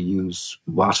models, they use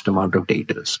vast amount of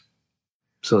data.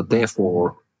 So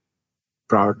therefore,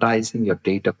 prioritizing your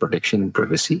data protection and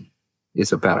privacy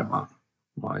is a paramount,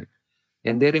 right?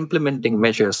 And they're implementing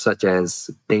measures such as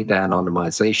data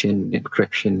anonymization,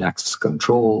 encryption, access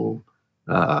control,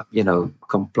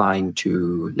 complying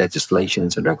to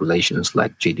legislations and regulations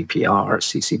like GDPR,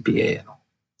 CCPA, and all.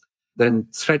 Then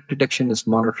threat detection is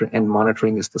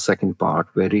monitoring is the second part,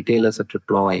 where retailers are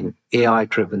deploying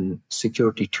AI-driven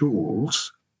security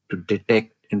tools to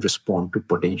detect and respond to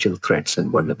potential threats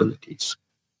and vulnerabilities.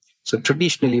 So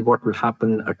traditionally, what will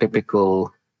happen, a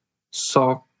typical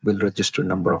SOC will register a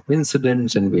number of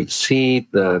incidents, and we'll see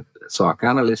the SOC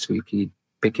analysts will keep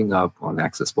picking up on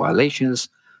access violations,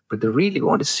 but they really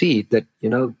want to see that,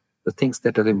 the things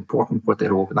that are important for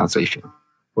their organization,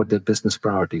 for their business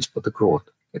priorities, for the growth,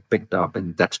 get picked up,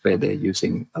 and that's where they're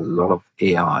using a lot of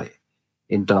AI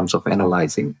in terms of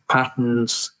analyzing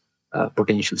patterns,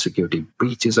 potential security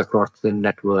breaches across the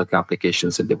network,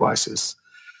 applications, and devices.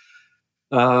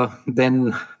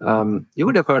 Then you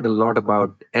would have heard a lot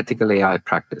about ethical AI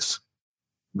practice.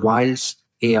 Whilst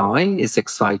AI is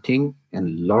exciting and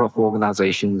a lot of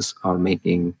organizations are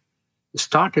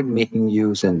started making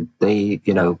use, and they,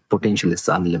 potential is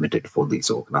unlimited for these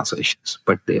organizations,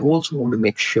 but they also want to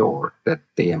make sure that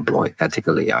they employ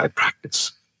ethical AI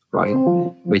practice, right?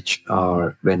 Which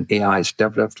are, when AI is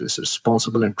developed, is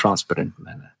responsible and transparent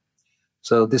manner.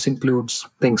 So this includes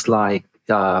things like,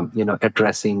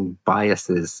 addressing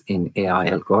biases in AI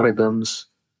algorithms,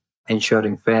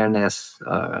 ensuring fairness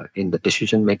in the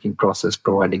decision-making process,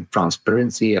 providing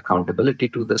transparency, accountability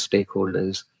to the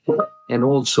stakeholders. And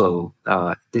also,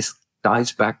 this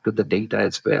ties back to the data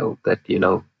as well, that,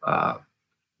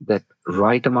 that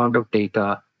right amount of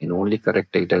data and only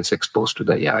correct data is exposed to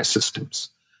the AI systems.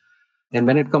 And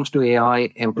when it comes to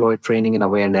AI, employee training and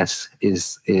awareness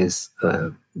is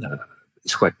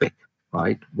quite big,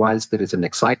 right? Whilst there is an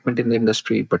excitement in the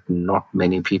industry, but not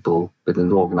many people within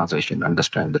the organization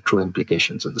understand the true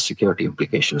implications of the security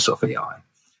implications of AI.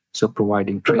 So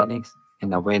providing training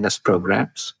and awareness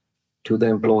programs to the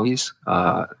employees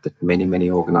that many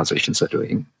organizations are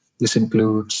doing. This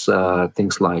includes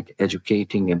things like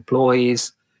educating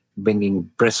employees, bringing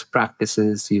best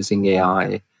practices using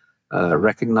AI,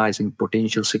 recognizing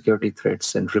potential security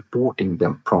threats and reporting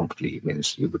them promptly.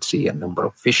 Means you would see a number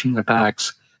of phishing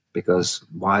attacks, because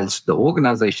whilst the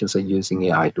organizations are using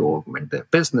AI to augment their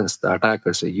business, the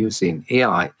attackers are using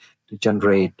AI to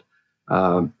generate,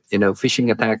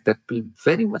 phishing attack that will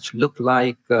very much look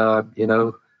like,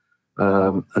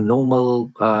 a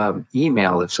normal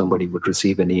email if somebody would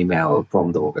receive an email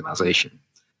from the organization.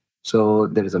 So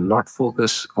there is a lot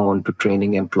focus on to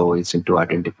training employees into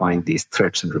identifying these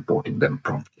threats and reporting them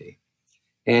promptly.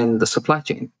 And the supply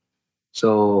chain.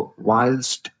 So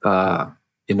whilst a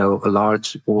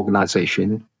large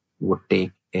organization would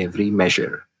take every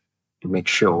measure to make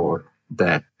sure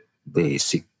that they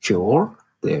secure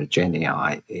their Gen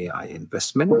AI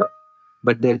investment,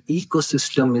 but their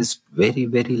ecosystem is very,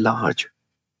 very large.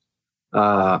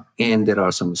 And there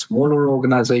are some smaller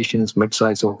organizations,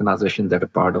 mid-sized organizations that are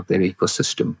part of their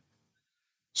ecosystem.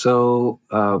 So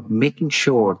making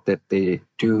sure that they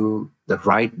do the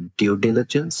right due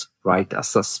diligence, right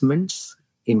assessments,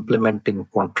 implementing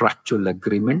contractual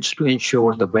agreements to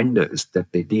ensure the vendors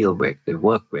that they deal with, they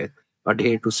work with,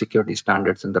 adhere to security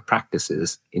standards and the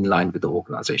practices in line with the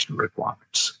organizational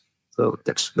requirements. So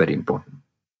that's very important.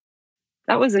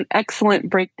 That was an excellent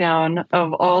breakdown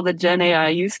of all the Gen AI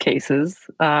use cases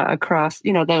across,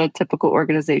 that a typical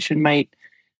organization might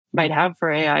have for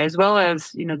AI, as well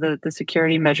as the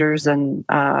security measures and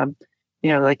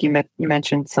like you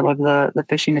mentioned, some of the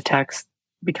phishing attacks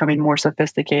becoming more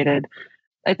sophisticated.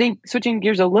 I think switching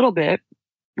gears a little bit,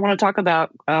 I want to talk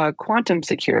about quantum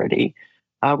security.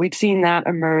 We've seen that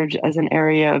emerge as an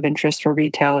area of interest for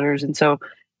retailers, and so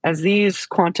as these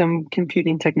quantum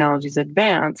computing technologies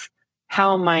advance,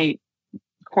 how might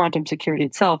quantum security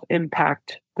itself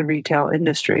impact the retail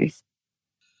industry?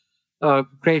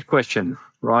 Great question,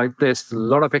 right? There's a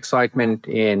lot of excitement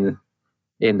in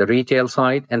the retail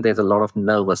side, and there's a lot of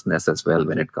nervousness as well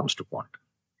when it comes to quantum.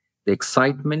 The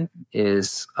excitement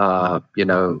is,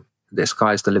 the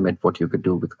sky's the limit, what you could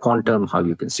do with quantum, how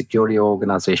you can secure your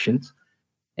organizations.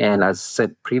 And as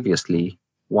said previously,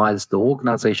 whilst the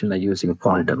organization are using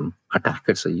quantum,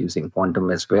 attackers are using quantum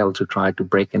as well to try to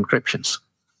break encryptions,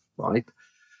 right?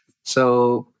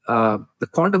 So the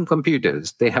quantum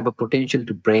computers, they have a potential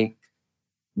to break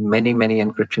many, many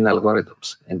encryption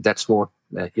algorithms. And that's what,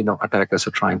 attackers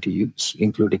are trying to use,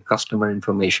 including customer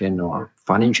information or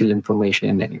financial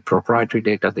information, any proprietary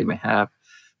data they may have.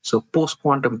 So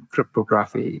post-quantum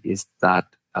cryptography is that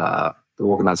the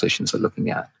organizations are looking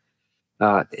at.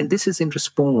 And this is in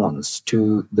response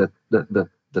to the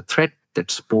threat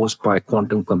that's posed by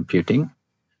quantum computing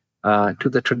to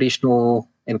the traditional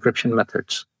encryption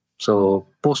methods. So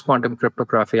post-quantum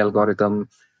cryptography algorithms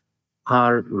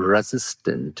are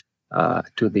resistant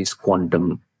to these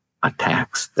quantum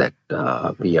attacks that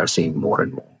we are seeing more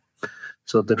and more.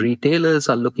 So the retailers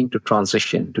are looking to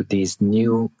transition to these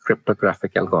new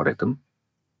cryptographic algorithms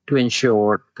to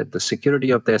ensure that the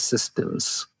security of their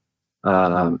systems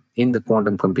in the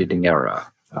quantum computing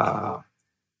era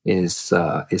is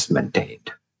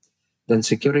maintained. Then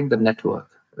securing the network,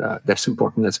 that's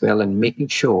important as well, and making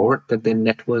sure that the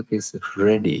network is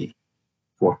ready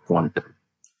for quantum.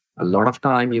 A lot of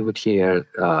time you would hear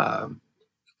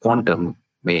quantum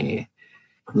may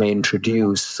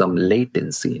introduce some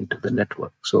latency into the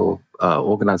network. So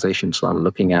organizations are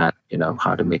looking at,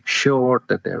 how to make sure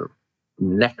that their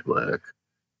network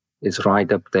is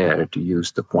right up there to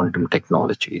use the quantum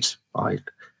technologies, right?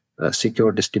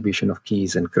 Secure distribution of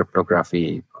keys and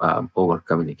cryptography over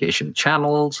communication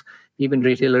channels. Even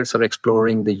retailers are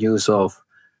exploring the use of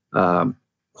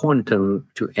quantum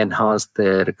to enhance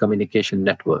their communication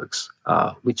networks,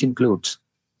 which includes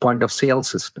point of sale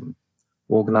system,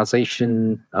 online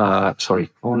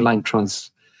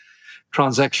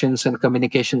transactions and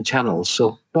communication channels.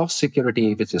 So POS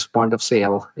security, which is point of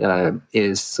sale,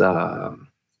 is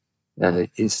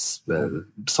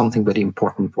something very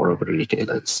important for our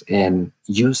retailers. And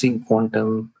using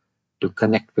quantum to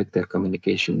connect with their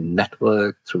communication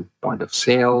network through point of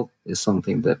sale is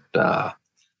something that the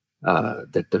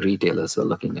retailers are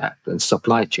looking at. And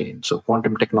supply chain. So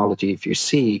quantum technology, if you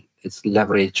see, it's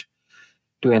leveraged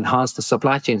to enhance the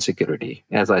supply chain security.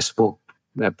 As I spoke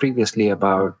previously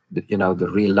about, the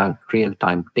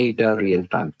real-time data,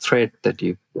 real-time threat that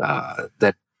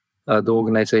the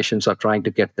organizations are trying to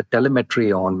get the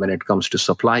telemetry on when it comes to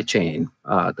supply chain.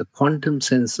 The quantum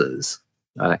sensors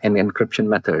and encryption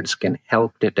methods can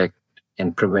help detect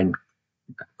and prevent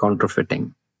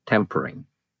counterfeiting, tampering,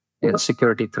 and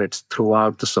security threats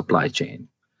throughout the supply chain.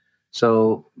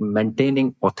 So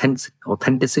maintaining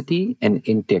authenticity and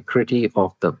integrity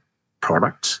of the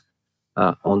products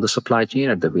on the supply chain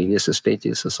at the various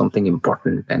stages is something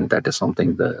important, and that is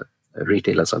something the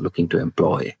retailers are looking to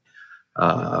employ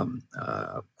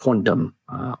quantum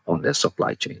on their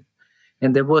supply chain.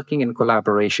 And they're working in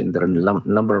collaboration. There are a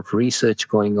number of research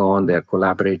going on. They're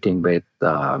collaborating with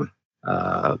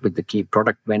with the key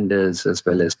product vendors, as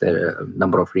well as the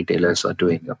number of retailers are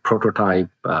doing a prototype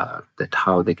that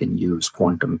how they can use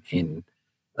quantum in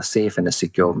a safe and a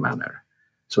secure manner.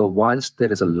 So whilst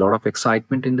there is a lot of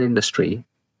excitement in the industry,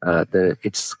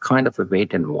 it's kind of a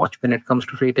wait and watch when it comes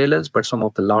to retailers, but some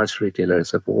of the large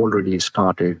retailers have already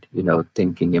started,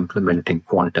 implementing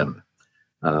quantum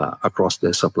across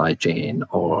their supply chain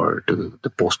or to the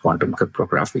post-quantum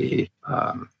cryptography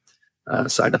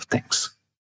side of things.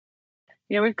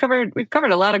 Yeah, we've covered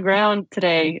a lot of ground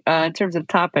today in terms of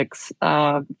topics,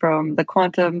 from the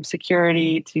quantum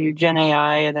security to Gen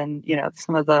AI, and then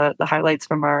some of the highlights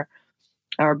from our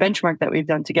benchmark that we've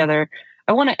done together.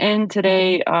 I want to end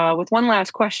today with one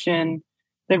last question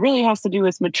that really has to do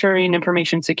with maturing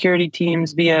information security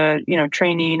teams via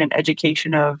training and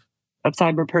education of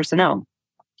cyber personnel.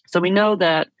 So we know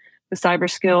that the cyber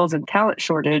skills and talent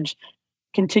shortage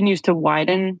continues to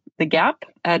widen the gap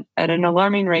at an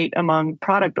alarming rate among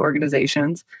product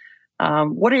organizations.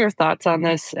 What are your thoughts on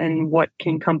this, and what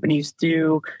can companies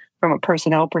do from a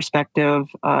personnel perspective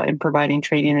in providing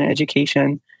training and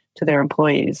education to their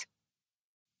employees?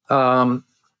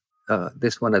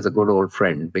 This one is a good old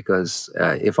friend, because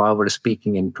if I were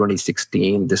speaking in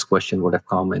 2016, this question would have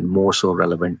come in more so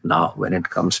relevant now when it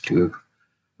comes to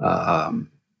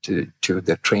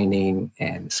the training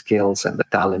and skills and the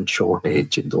talent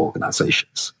shortage in the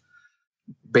organizations.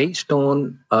 Based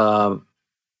on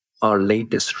our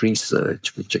latest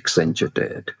research, which Accenture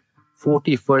did,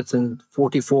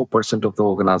 44% of the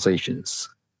organizations,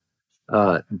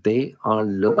 they are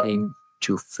looking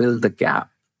to fill the gap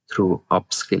through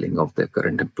upskilling of their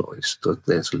current employees. So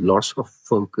there's lots of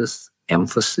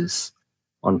emphasis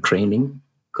on training,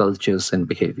 cultures, and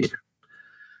behavior.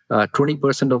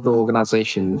 20% of the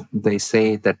organization, they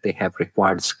say that they have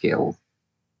required skill.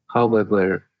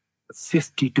 However,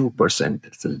 52%,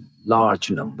 it's a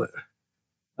large number,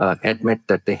 admit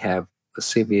that they have a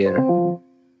severe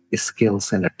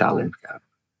skills and a talent gap.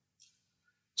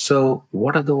 So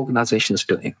what are the organizations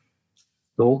doing?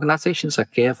 The organizations are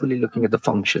carefully looking at the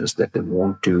functions that they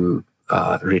want to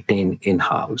retain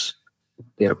in-house.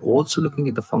 They're also looking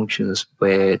at the functions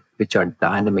which are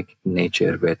dynamic in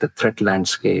nature, where the threat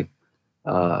landscape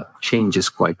changes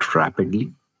quite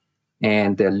rapidly.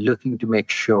 And they're looking to make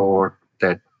sure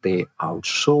that they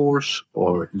outsource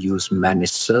or use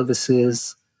managed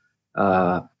services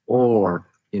or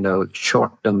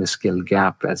short-term skill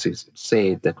gap, as you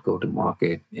say, that go to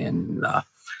market and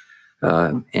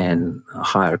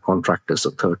hire contractors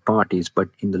or third parties. But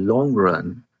in the long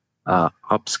run,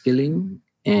 upskilling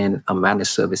and managed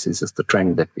services is the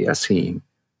trend that we are seeing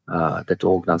that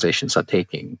organizations are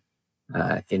taking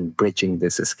in bridging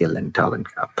this skill and talent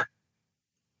gap.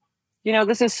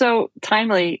 This is so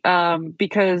timely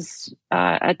because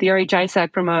at the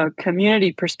RH-ISAC, from a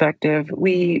community perspective,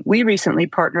 we recently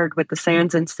partnered with the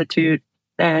SANS Institute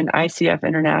and ICF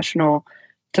International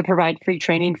to provide free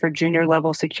training for junior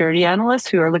level security analysts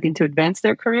who are looking to advance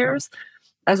their careers,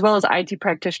 as well as IT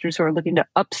practitioners who are looking to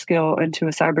upskill into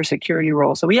a cybersecurity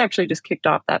role. So we actually just kicked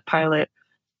off that pilot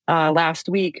last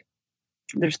week.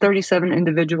 There's 37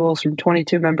 individuals from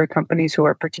 22 member companies who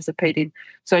are participating.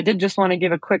 So I did just want to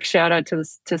give a quick shout out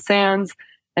to SANS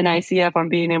and ICF on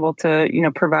being able to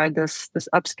provide this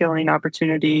upskilling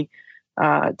opportunity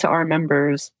to our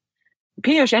members.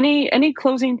 Piyush, any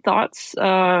closing thoughts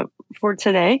for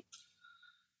today?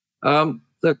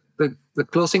 The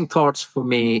closing thoughts for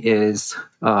me is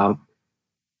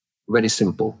very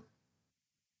simple.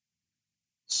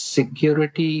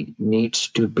 Security needs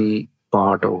to be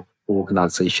part of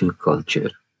organization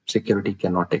culture. Security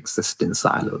cannot exist in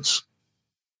silos.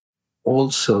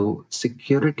 Also,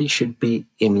 security should be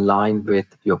in line with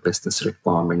your business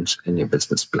requirements and your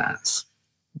business plans.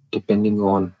 Depending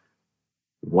on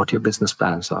what your business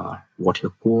plans are, what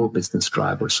your core business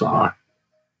drivers are,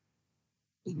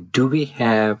 do we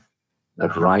have the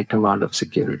right amount of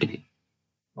security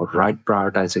or right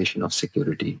prioritization of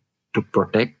security to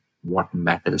protect what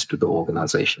matters to the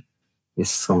organization is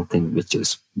something which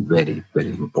is very, very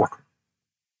important.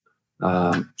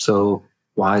 So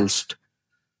whilst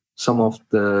some of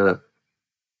the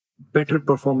better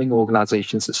performing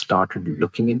organizations started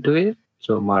looking into it,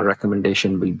 so my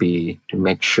recommendation will be to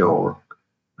make sure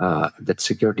that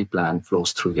security plan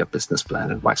flows through your business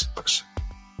plan and vice versa.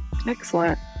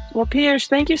 Excellent. Well, Piyush,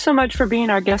 thank you so much for being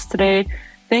our guest today.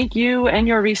 Thank you and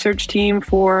your research team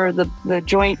for the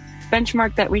joint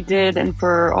benchmark that we did and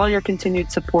for all your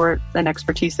continued support and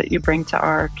expertise that you bring to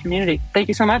our community. Thank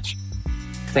you so much.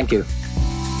 Thank you.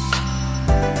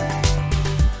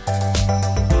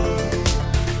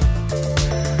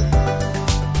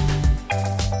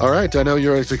 All right, I know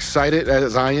you're as excited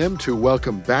as I am to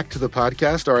welcome back to the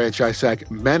podcast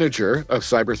RH-ISAC Manager of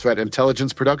Cyber Threat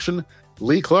Intelligence Production,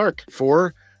 Lee Clark,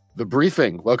 for the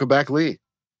briefing. Welcome back, Lee.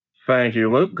 Thank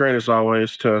you, Luke. Great as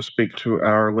always to speak to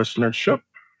our listenership.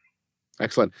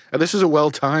 Excellent. And this is a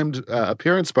well-timed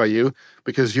appearance by you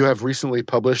because you have recently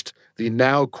published the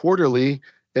now quarterly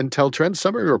Intel Trends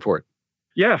Summary Report.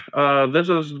 Yeah, this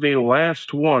is the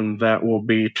last one that will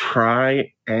be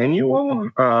tri-annual.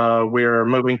 We're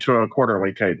moving to a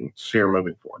quarterly cadence here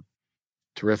moving forward.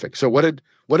 Terrific. So what did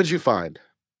you find?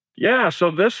 Yeah,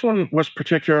 so this one was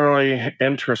particularly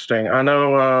interesting. I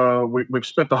know we've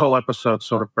spent the whole episode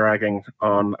sort of bragging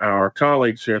on our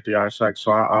colleagues here at the ISAC,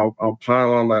 so I'll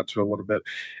pile on that too a little bit.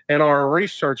 In our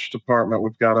research department,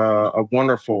 we've got a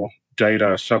wonderful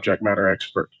data subject matter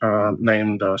expert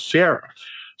named Sierra.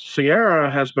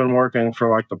 Sierra has been working for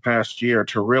like the past year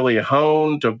to really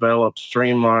hone, develop,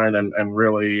 streamline, and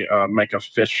really make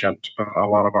efficient a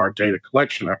lot of our data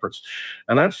collection efforts.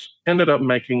 And that's ended up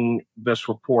making this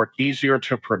report easier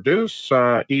to produce,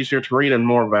 easier to read, and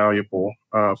more valuable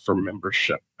for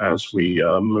membership as we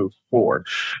move forward.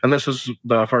 And this is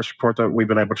the first report that we've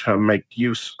been able to make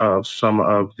use of some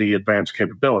of the advanced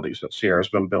capabilities that Sierra's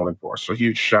been building for us. So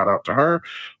huge shout out to her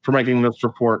for making this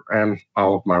report and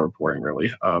all of my reporting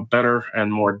really better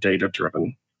and more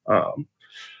data-driven.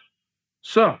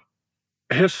 So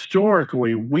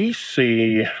historically, we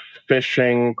see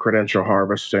phishing, credential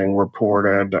harvesting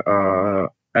reported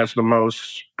as the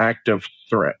most active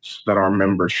threats that our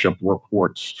membership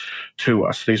reports to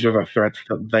us. These are the threats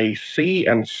that they see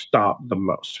and stop the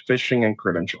most, phishing and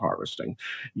credential harvesting.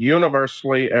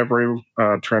 Universally, every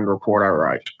trend report I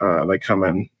write, they come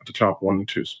in at the top 1 and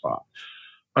 2 spot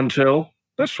until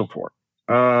this report.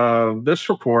 This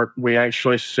report, we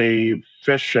actually see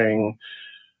phishing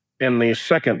in the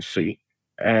second seat,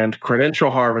 and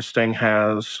credential harvesting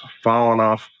has fallen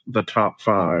off the top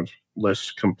 5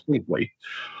 list completely,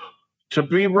 to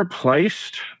be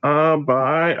replaced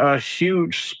by a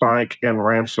huge spike in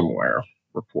ransomware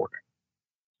reporting.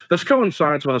 This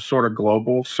coincides with a sort of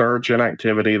global surge in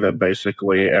activity that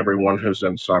basically everyone who's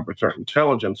in cyber threat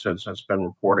intelligence has been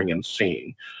reporting and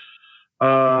seeing.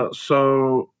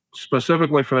 So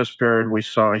specifically for this period, we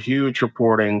saw huge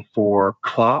reporting for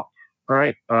CLOP,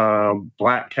 right?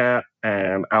 Black Cat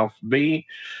and ALF-V.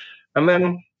 And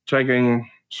then taking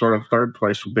sort of third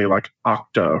place would be like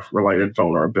Okta-related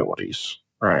vulnerabilities,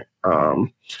 right?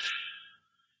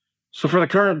 So for the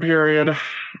current period,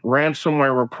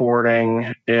 ransomware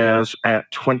reporting is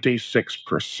at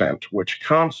 26%, which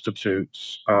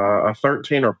constitutes a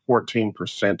 13 or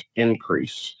 14%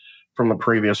 increase from the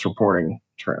previous reporting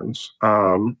trends.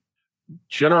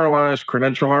 Generalized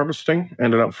credential harvesting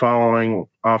ended up falling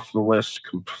off the list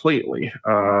completely.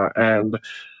 And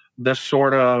this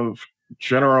sort of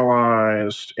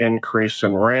generalized increase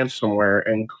in ransomware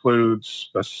includes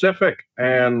specific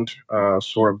and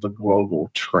sort of the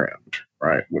global trend,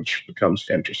 right? Which becomes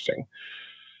interesting.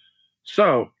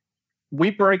 So we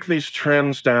break these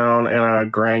trends down in a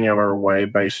granular way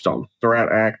based on threat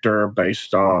actor,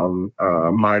 based on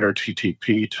MITRE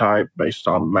TTP type, based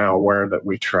on malware that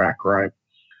we track, right?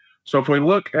 So if we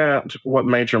look at what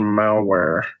major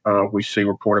malware we see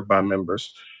reported by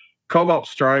members, Cobalt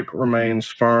Strike remains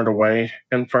far and away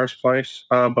in first place,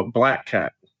 but Black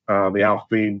Cat, the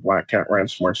ALF-V Black Cat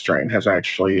ransomware strain, has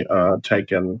actually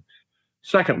taken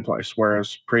second place,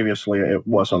 whereas previously it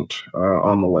wasn't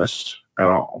on the list at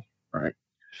all, right?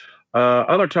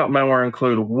 Other top malware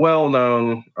include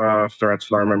well-known threats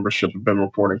that our membership have been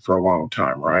reporting for a long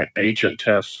time, right? Agent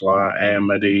Tesla,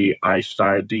 Amity,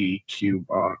 ICE-ID,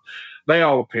 Cuba. They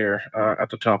all appear at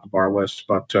the top of our list,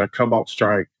 but Cobalt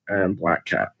Strike and Black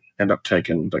Cat end up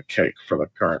taking the cake for the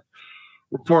current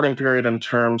reporting period in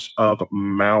terms of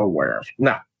malware.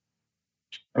 Now,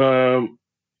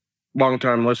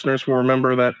 longtime listeners will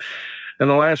remember that in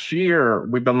the last year,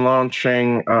 we've been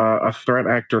launching a threat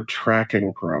actor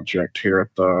tracking project here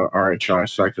at the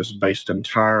RH-ISAC. This is based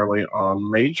entirely on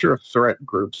major threat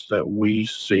groups that we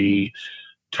see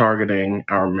targeting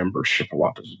our membership a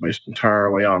lot. This is based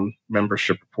entirely on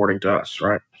membership reporting to us,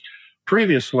 right?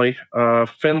 Previously,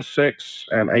 Fin6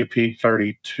 and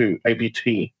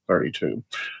APT32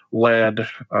 led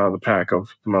the pack of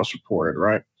the most reported,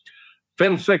 right?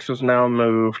 Fin6 has now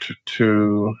moved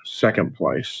to second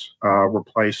place,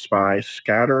 replaced by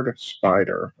Scattered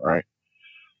Spider, right?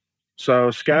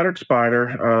 So Scattered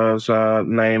Spider is a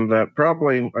name that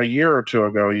probably a year or two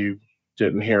ago you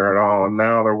didn't hear at all, and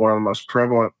now they're one of the most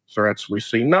prevalent threats we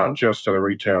see, not just to the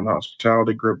retail and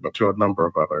hospitality group, but to a number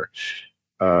of other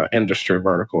industry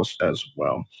verticals as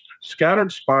well.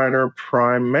 Scattered Spider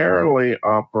primarily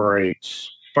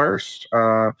operates first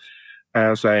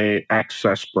as a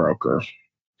access broker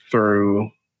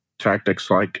through tactics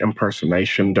like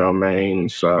impersonation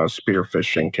domains, spear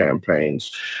phishing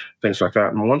campaigns, things like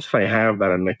that. And once they have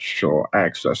that initial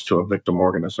access to a victim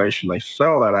organization, they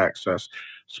sell that access.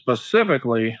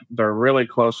 Specifically, they're really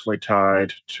closely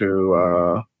tied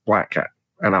to Black Cat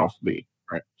and Alpha B,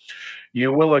 right?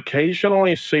 You will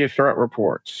occasionally see threat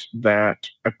reports that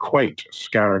equate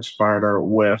Scattered Spider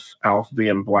with Alpha B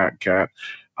and Black Cat.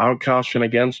 I would caution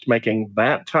against making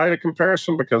that tight a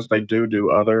comparison because they do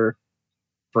other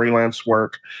freelance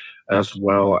work as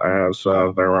well as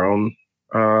their own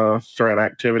threat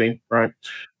activity, right?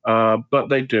 But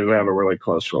they do have a really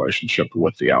close relationship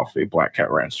with the Alpha Black Cat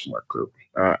ransomware group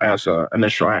as an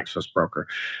initial access broker.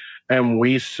 And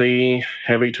we see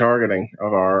heavy targeting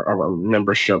of our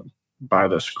membership by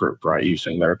this group, right,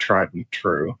 using their tried and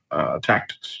true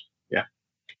tactics. Yeah.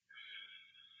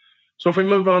 So if we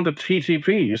move on to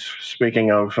TTPs,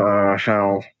 speaking of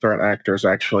how threat actors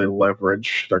actually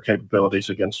leverage their capabilities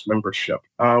against membership,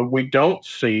 we don't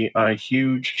see a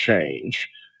huge change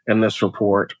in this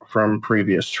report from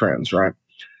previous trends, right?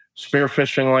 Spear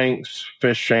phishing links,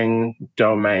 phishing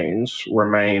domains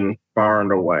remain far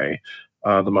and away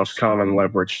the most common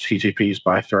leveraged TTPs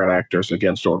by threat actors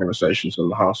against organizations in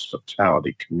the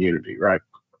hospitality community, right?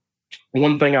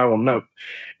 One thing I will note,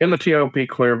 in the TOP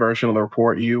Clear version of the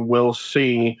report, you will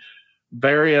see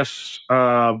various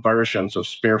versions of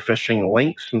spear phishing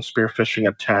links and spear phishing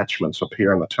attachments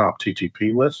appear in the top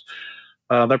TTP list.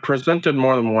 They're presented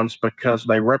more than once because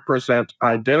they represent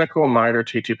identical MITRE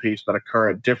TTPs that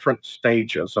occur at different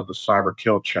stages of the cyber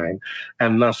kill chain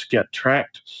and thus get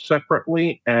tracked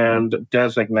separately and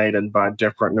designated by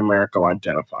different numerical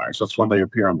identifiers. That's why they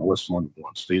appear on the list more than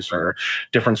once. These are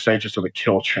different stages of the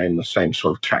kill chain, the same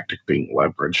sort of tactic being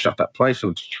leveraged at that place,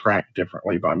 and it's tracked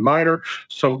differently by MITRE,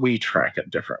 so we track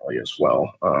it differently as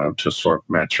well to sort of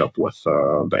match up with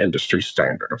the industry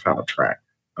standard of how to track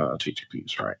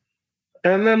TTPs, right?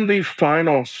 And then the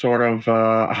final sort of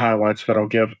highlights that I'll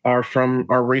give are from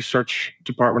our research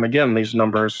department. Again, these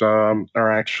numbers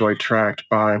are actually tracked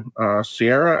by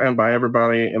Sierra and by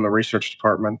everybody in the research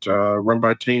department, run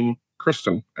by Team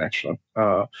Kristen, actually.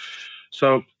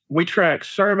 So we track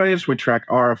surveys, we track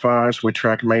RFIs, we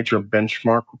track major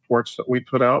benchmark reports that we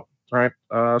put out, right?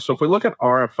 So if we look at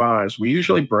RFIs, we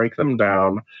usually break them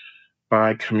down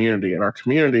by community, and our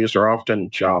communities are often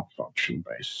job function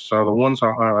based. So the ones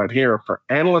I'll highlight here are for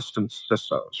analysts and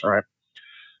CISOs, right?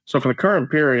 So for the current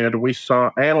period, we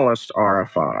saw analyst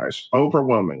RFIs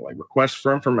overwhelmingly, requests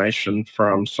for information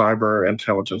from cyber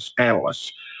intelligence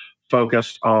analysts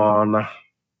focused on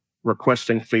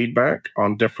requesting feedback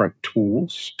on different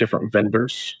tools, different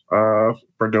vendors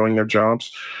for doing their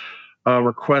jobs.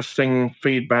 Requesting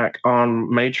feedback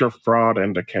on major fraud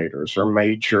indicators or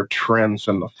major trends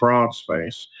in the fraud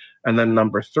space. And then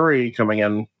number 3, coming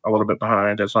in a little bit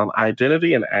behind, is on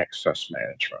identity and access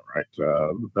management, right?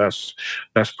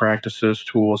 Best practices,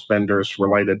 tools, vendors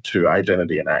related to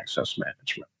identity and access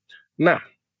management. Now,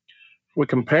 if we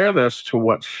compare this to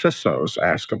what CISOs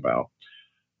ask about,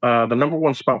 the number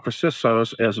one spot for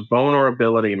CISOs is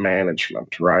vulnerability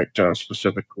management, right?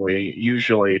 Specifically,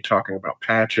 usually talking about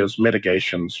patches,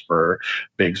 mitigations for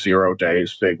big 0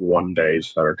 days, big 1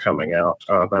 days that are coming out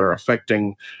that are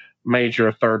affecting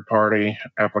major third-party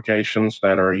applications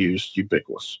that are used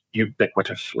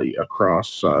ubiquitously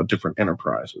across different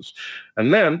enterprises.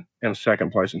 And then, in second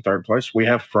place and third place, we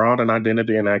have fraud and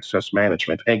identity and access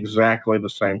management, exactly the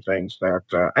same things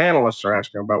that analysts are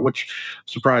asking about, which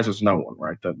surprises no one,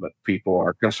 right? That people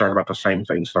are concerned about the same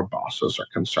things their bosses are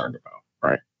concerned about,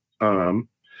 right?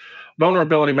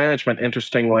 Vulnerability management,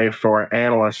 interestingly, for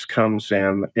analysts comes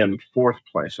in fourth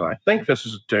place. And I think this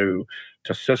is due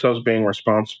to CISOs being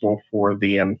responsible for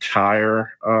the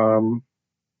entire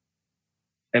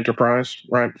enterprise,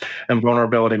 right? And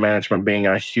vulnerability management being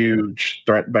a huge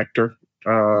threat vector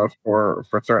for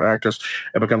threat actors.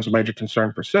 It becomes a major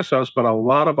concern for CISOs, but a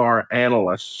lot of our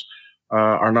analysts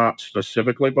are not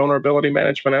specifically vulnerability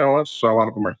management analysts. So a lot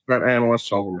of them are threat analysts,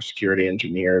 some of them are security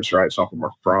engineers, right? Some of them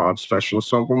are fraud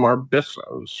specialists, some of them are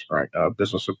BISOs, right?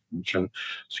 Business information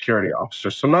security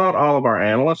officers. So not all of our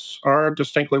analysts are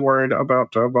distinctly worried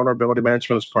about vulnerability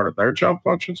management as part of their job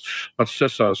functions, but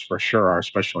CISOs for sure are,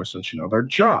 especially since, their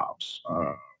jobs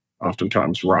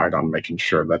oftentimes ride on making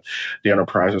sure that the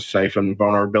enterprise is safe, and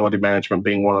vulnerability management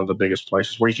being one of the biggest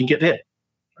places where you can get hit,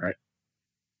 right?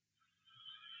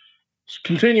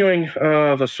 Continuing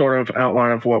the sort of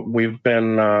outline of what we've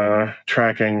been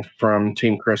tracking from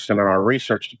Team Kristen and our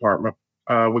research department,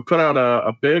 we put out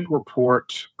a big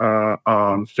report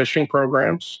on phishing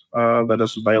programs that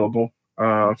is available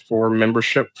for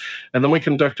membership. And then we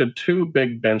conducted two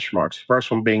big benchmarks. The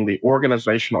first one being the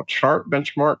organizational chart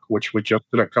benchmark, which we just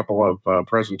did a couple of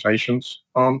presentations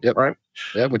on, right?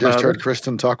 Yeah, we just heard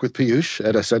Kristen talk with Piyush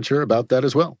at Accenture about that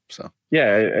as well. So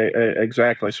yeah,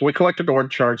 exactly. So we collected org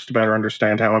charts to better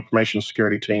understand how information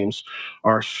security teams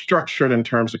are structured in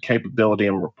terms of capability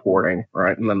and reporting,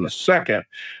 right? And then the second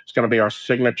is going to be our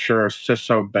signature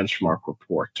CISO benchmark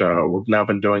report. We've now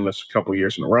been doing this a couple of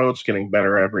years in a row. It's getting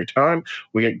better every time.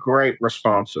 We get great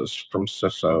responses from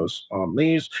CISOs on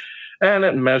these. And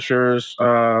it measures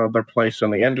their place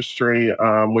in the industry.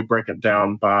 We break it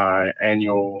down by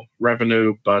annual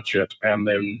revenue, budget, and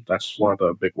then that's one of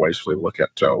the big ways we look at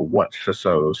what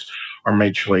CISOs are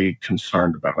majorly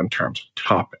concerned about in terms of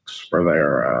topics for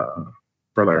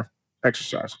their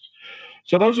exercises.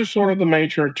 So those are sort of the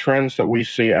major trends that we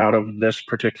see out of this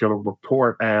particular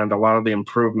report, and a lot of the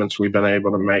improvements we've been able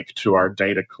to make to our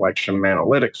data collection and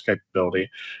analytics capability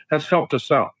has helped us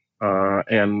out.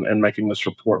 And making this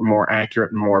report more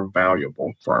accurate and more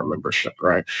valuable for our membership,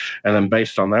 right? And then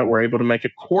based on that, we're able to make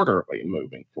it quarterly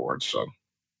moving forward. So,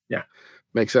 yeah.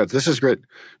 Makes sense. This is great.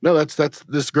 No, this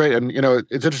is great. And,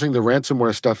 it's interesting, the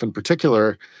ransomware stuff in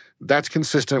particular, that's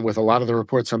consistent with a lot of the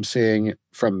reports I'm seeing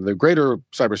from the greater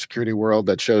cybersecurity world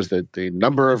that shows that the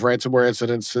number of ransomware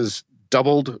incidents has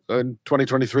doubled in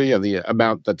 2023, and the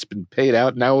amount that's been paid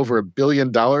out now over $1 billion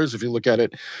if you look at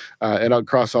it, and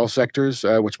across all sectors,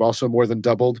 which also more than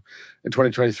doubled in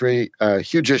 2023. A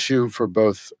huge issue for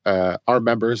both our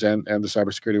members and the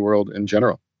cybersecurity world in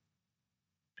general.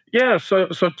 Yeah, so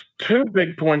two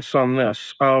big points on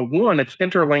this. One, it's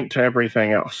interlinked to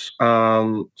everything else.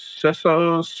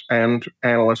 CISOs and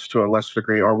analysts, to a lesser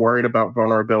degree, are worried about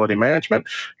vulnerability management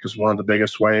because one of the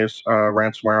biggest ways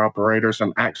ransomware operators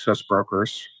and access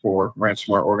brokers for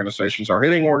ransomware organizations are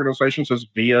hitting organizations is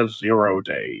via 0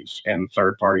 days and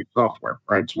third-party software.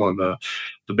 Right, it's one of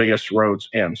the biggest roads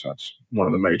in. So that's one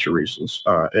of the major reasons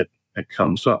it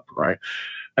comes up. Right.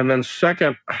 And then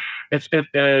second, it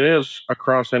is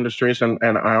across industries, and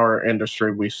our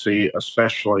industry we see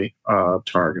especially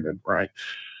targeted, right?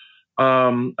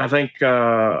 I think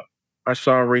I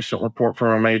saw a recent report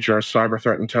from a major cyber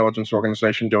threat intelligence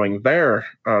organization doing their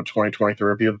 2023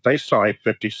 review that they saw a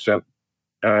 50%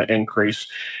 increase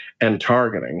in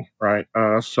targeting, right?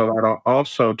 So that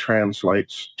also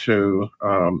translates to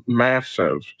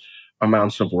massive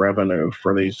amounts of revenue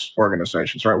for these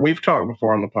organizations, right? We've talked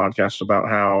before on the podcast about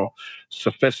how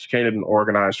sophisticated and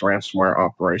organized ransomware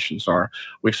operations are.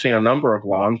 We've seen a number of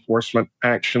law enforcement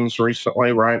actions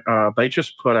recently, right? They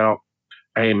just put out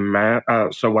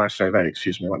so when I say they,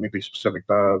 excuse me, let me be specific.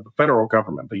 The federal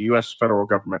government, the U.S. federal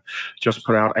government, just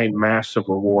put out a massive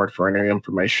reward for any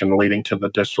information leading to the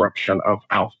disruption of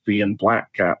Alfie and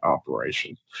Black Cat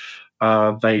operations.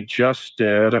 They just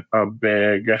did a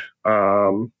big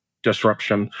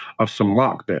disruption of some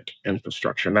Lockbit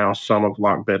infrastructure. Now, some of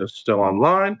Lockbit is still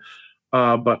online,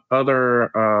 but other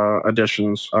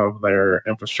additions of their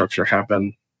infrastructure have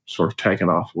been sort of taken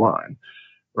offline,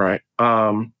 right?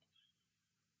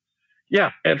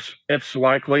 Yeah, it's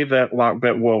likely that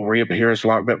Lockbit will reappear as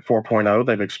Lockbit 4.0.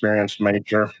 They've experienced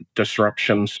major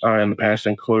disruptions in the past,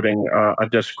 including a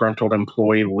disgruntled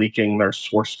employee leaking their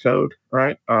source code,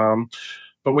 right?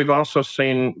 But we've also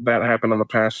seen that happen in the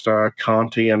past.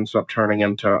 Conti ends up turning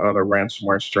into other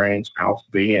ransomware strains. Alpha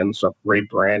ends up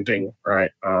rebranding,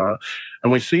 right?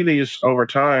 And we see these over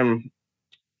time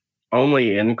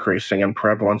only increasing in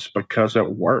prevalence because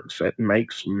it works. It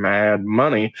makes mad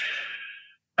money,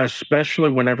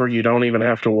 especially whenever you don't even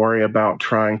have to worry about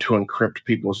trying to encrypt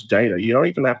people's data. You don't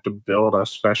even have to build a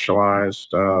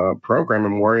specialized program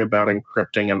and worry about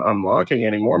encrypting and unlocking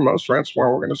anymore. Most ransomware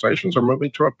organizations are moving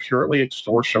to a purely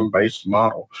extortion-based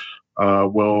model.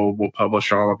 We'll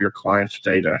publish all of your clients'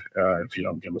 data if you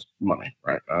don't give us money,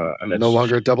 right? And it's no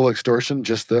longer double extortion,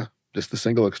 just the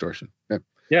single extortion. Yeah.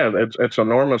 Yeah, it's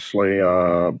enormously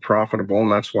profitable,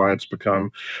 and that's why it's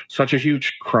become such a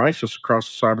huge crisis across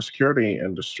the cybersecurity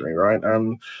industry, right?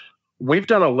 And we've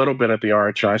done a little bit at the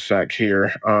RH-ISAC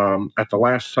here. At the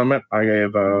last summit, I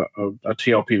gave a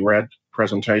TLP Red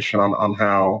presentation on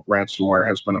how ransomware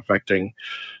has been affecting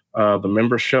the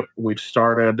membership. We've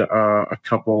started a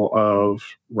couple of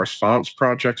response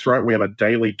projects, right? We have a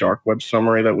daily dark web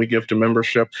summary that we give to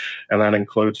membership, and that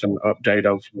includes an update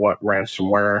of what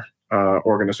ransomware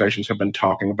organizations have been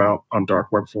talking about on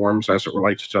dark web forums as it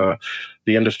relates to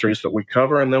the industries that we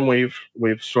cover. And then we've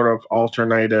sort of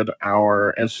alternated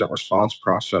our incident response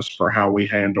process for how we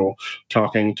handle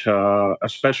talking to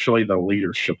especially the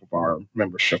leadership of our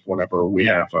membership whenever we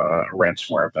have a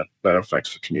ransomware event that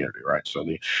affects the community, right? So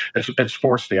it's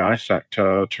forced the ISAC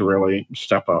to really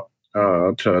step up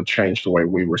to change the way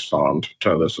we respond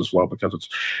to this as well, because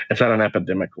it's at an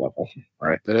epidemic level,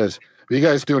 right? It is. You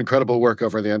guys do incredible work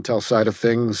over the intel side of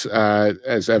things,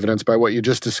 as evidenced by what you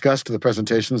just discussed, the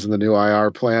presentations and the new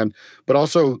IR plan, but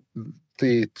also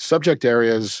the subject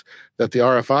areas that the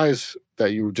RFIs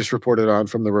that you just reported on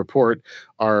from the report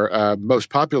are most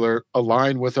popular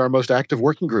align with our most active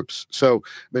working groups. So,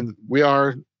 I mean,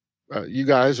 you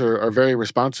guys are very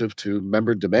responsive to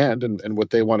member demand and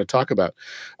what they want to talk about.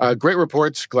 Great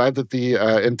reports. Glad that the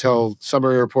Intel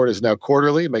summary report is now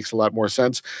quarterly. It makes a lot more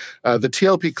sense. The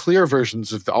TLP Clear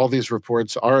versions of all these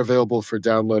reports are available for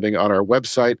downloading on our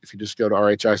website. If you just go to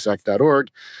rhisac.org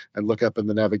and look up in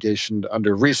the navigation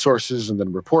under resources and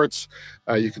then reports,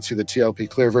 you can see the TLP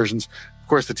Clear versions. Of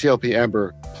course, the TLP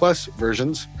Amber Plus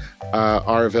versions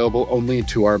are available only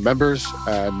to our members,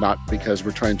 not because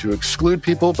we're trying to exclude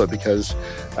people, but because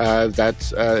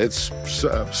it's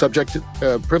subject to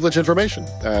privilege information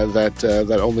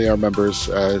that only our members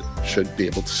should be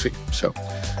able to see. So,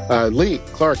 Lee,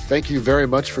 Clark, thank you very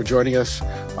much for joining us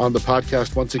on the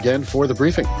podcast once again for the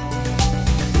briefing.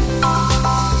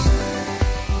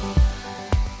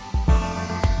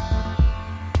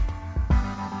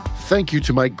 Thank you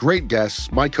to my great guests,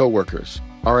 my co-workers,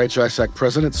 RH-ISAC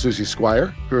President Susie Squire,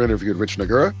 who interviewed Rich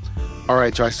Noguera,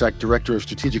 RH-ISAC Director of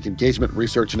Strategic Engagement,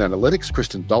 Research and Analytics,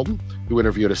 Kristen Dalton, who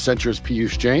interviewed Accenture's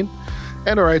Piyush Jain,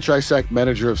 and RH-ISAC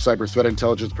Manager of Cyber Threat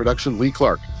Intelligence Production, Lee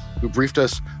Clark, who briefed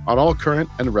us on all current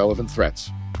and relevant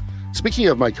threats. Speaking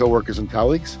of my co-workers and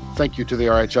colleagues, thank you to the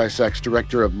RH-ISAC's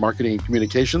Director of Marketing and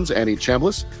Communications, Annie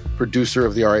Chambliss, producer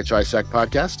of the RH-ISAC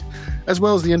podcast, as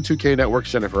well as the N2K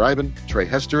Network's Jennifer Iben, Trey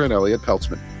Hester, and Elliot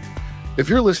Peltzman. If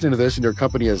you're listening to this and your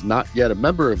company is not yet a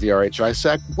member of the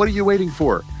RH-ISAC, what are you waiting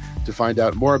for? To find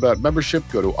out more about membership,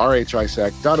 go to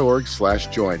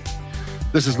rhisac.org/join.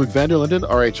 This is Luke Vanderlinden,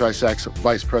 RH-ISAC's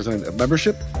Vice President of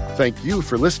Membership. Thank you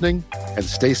for listening, and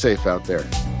stay safe out there.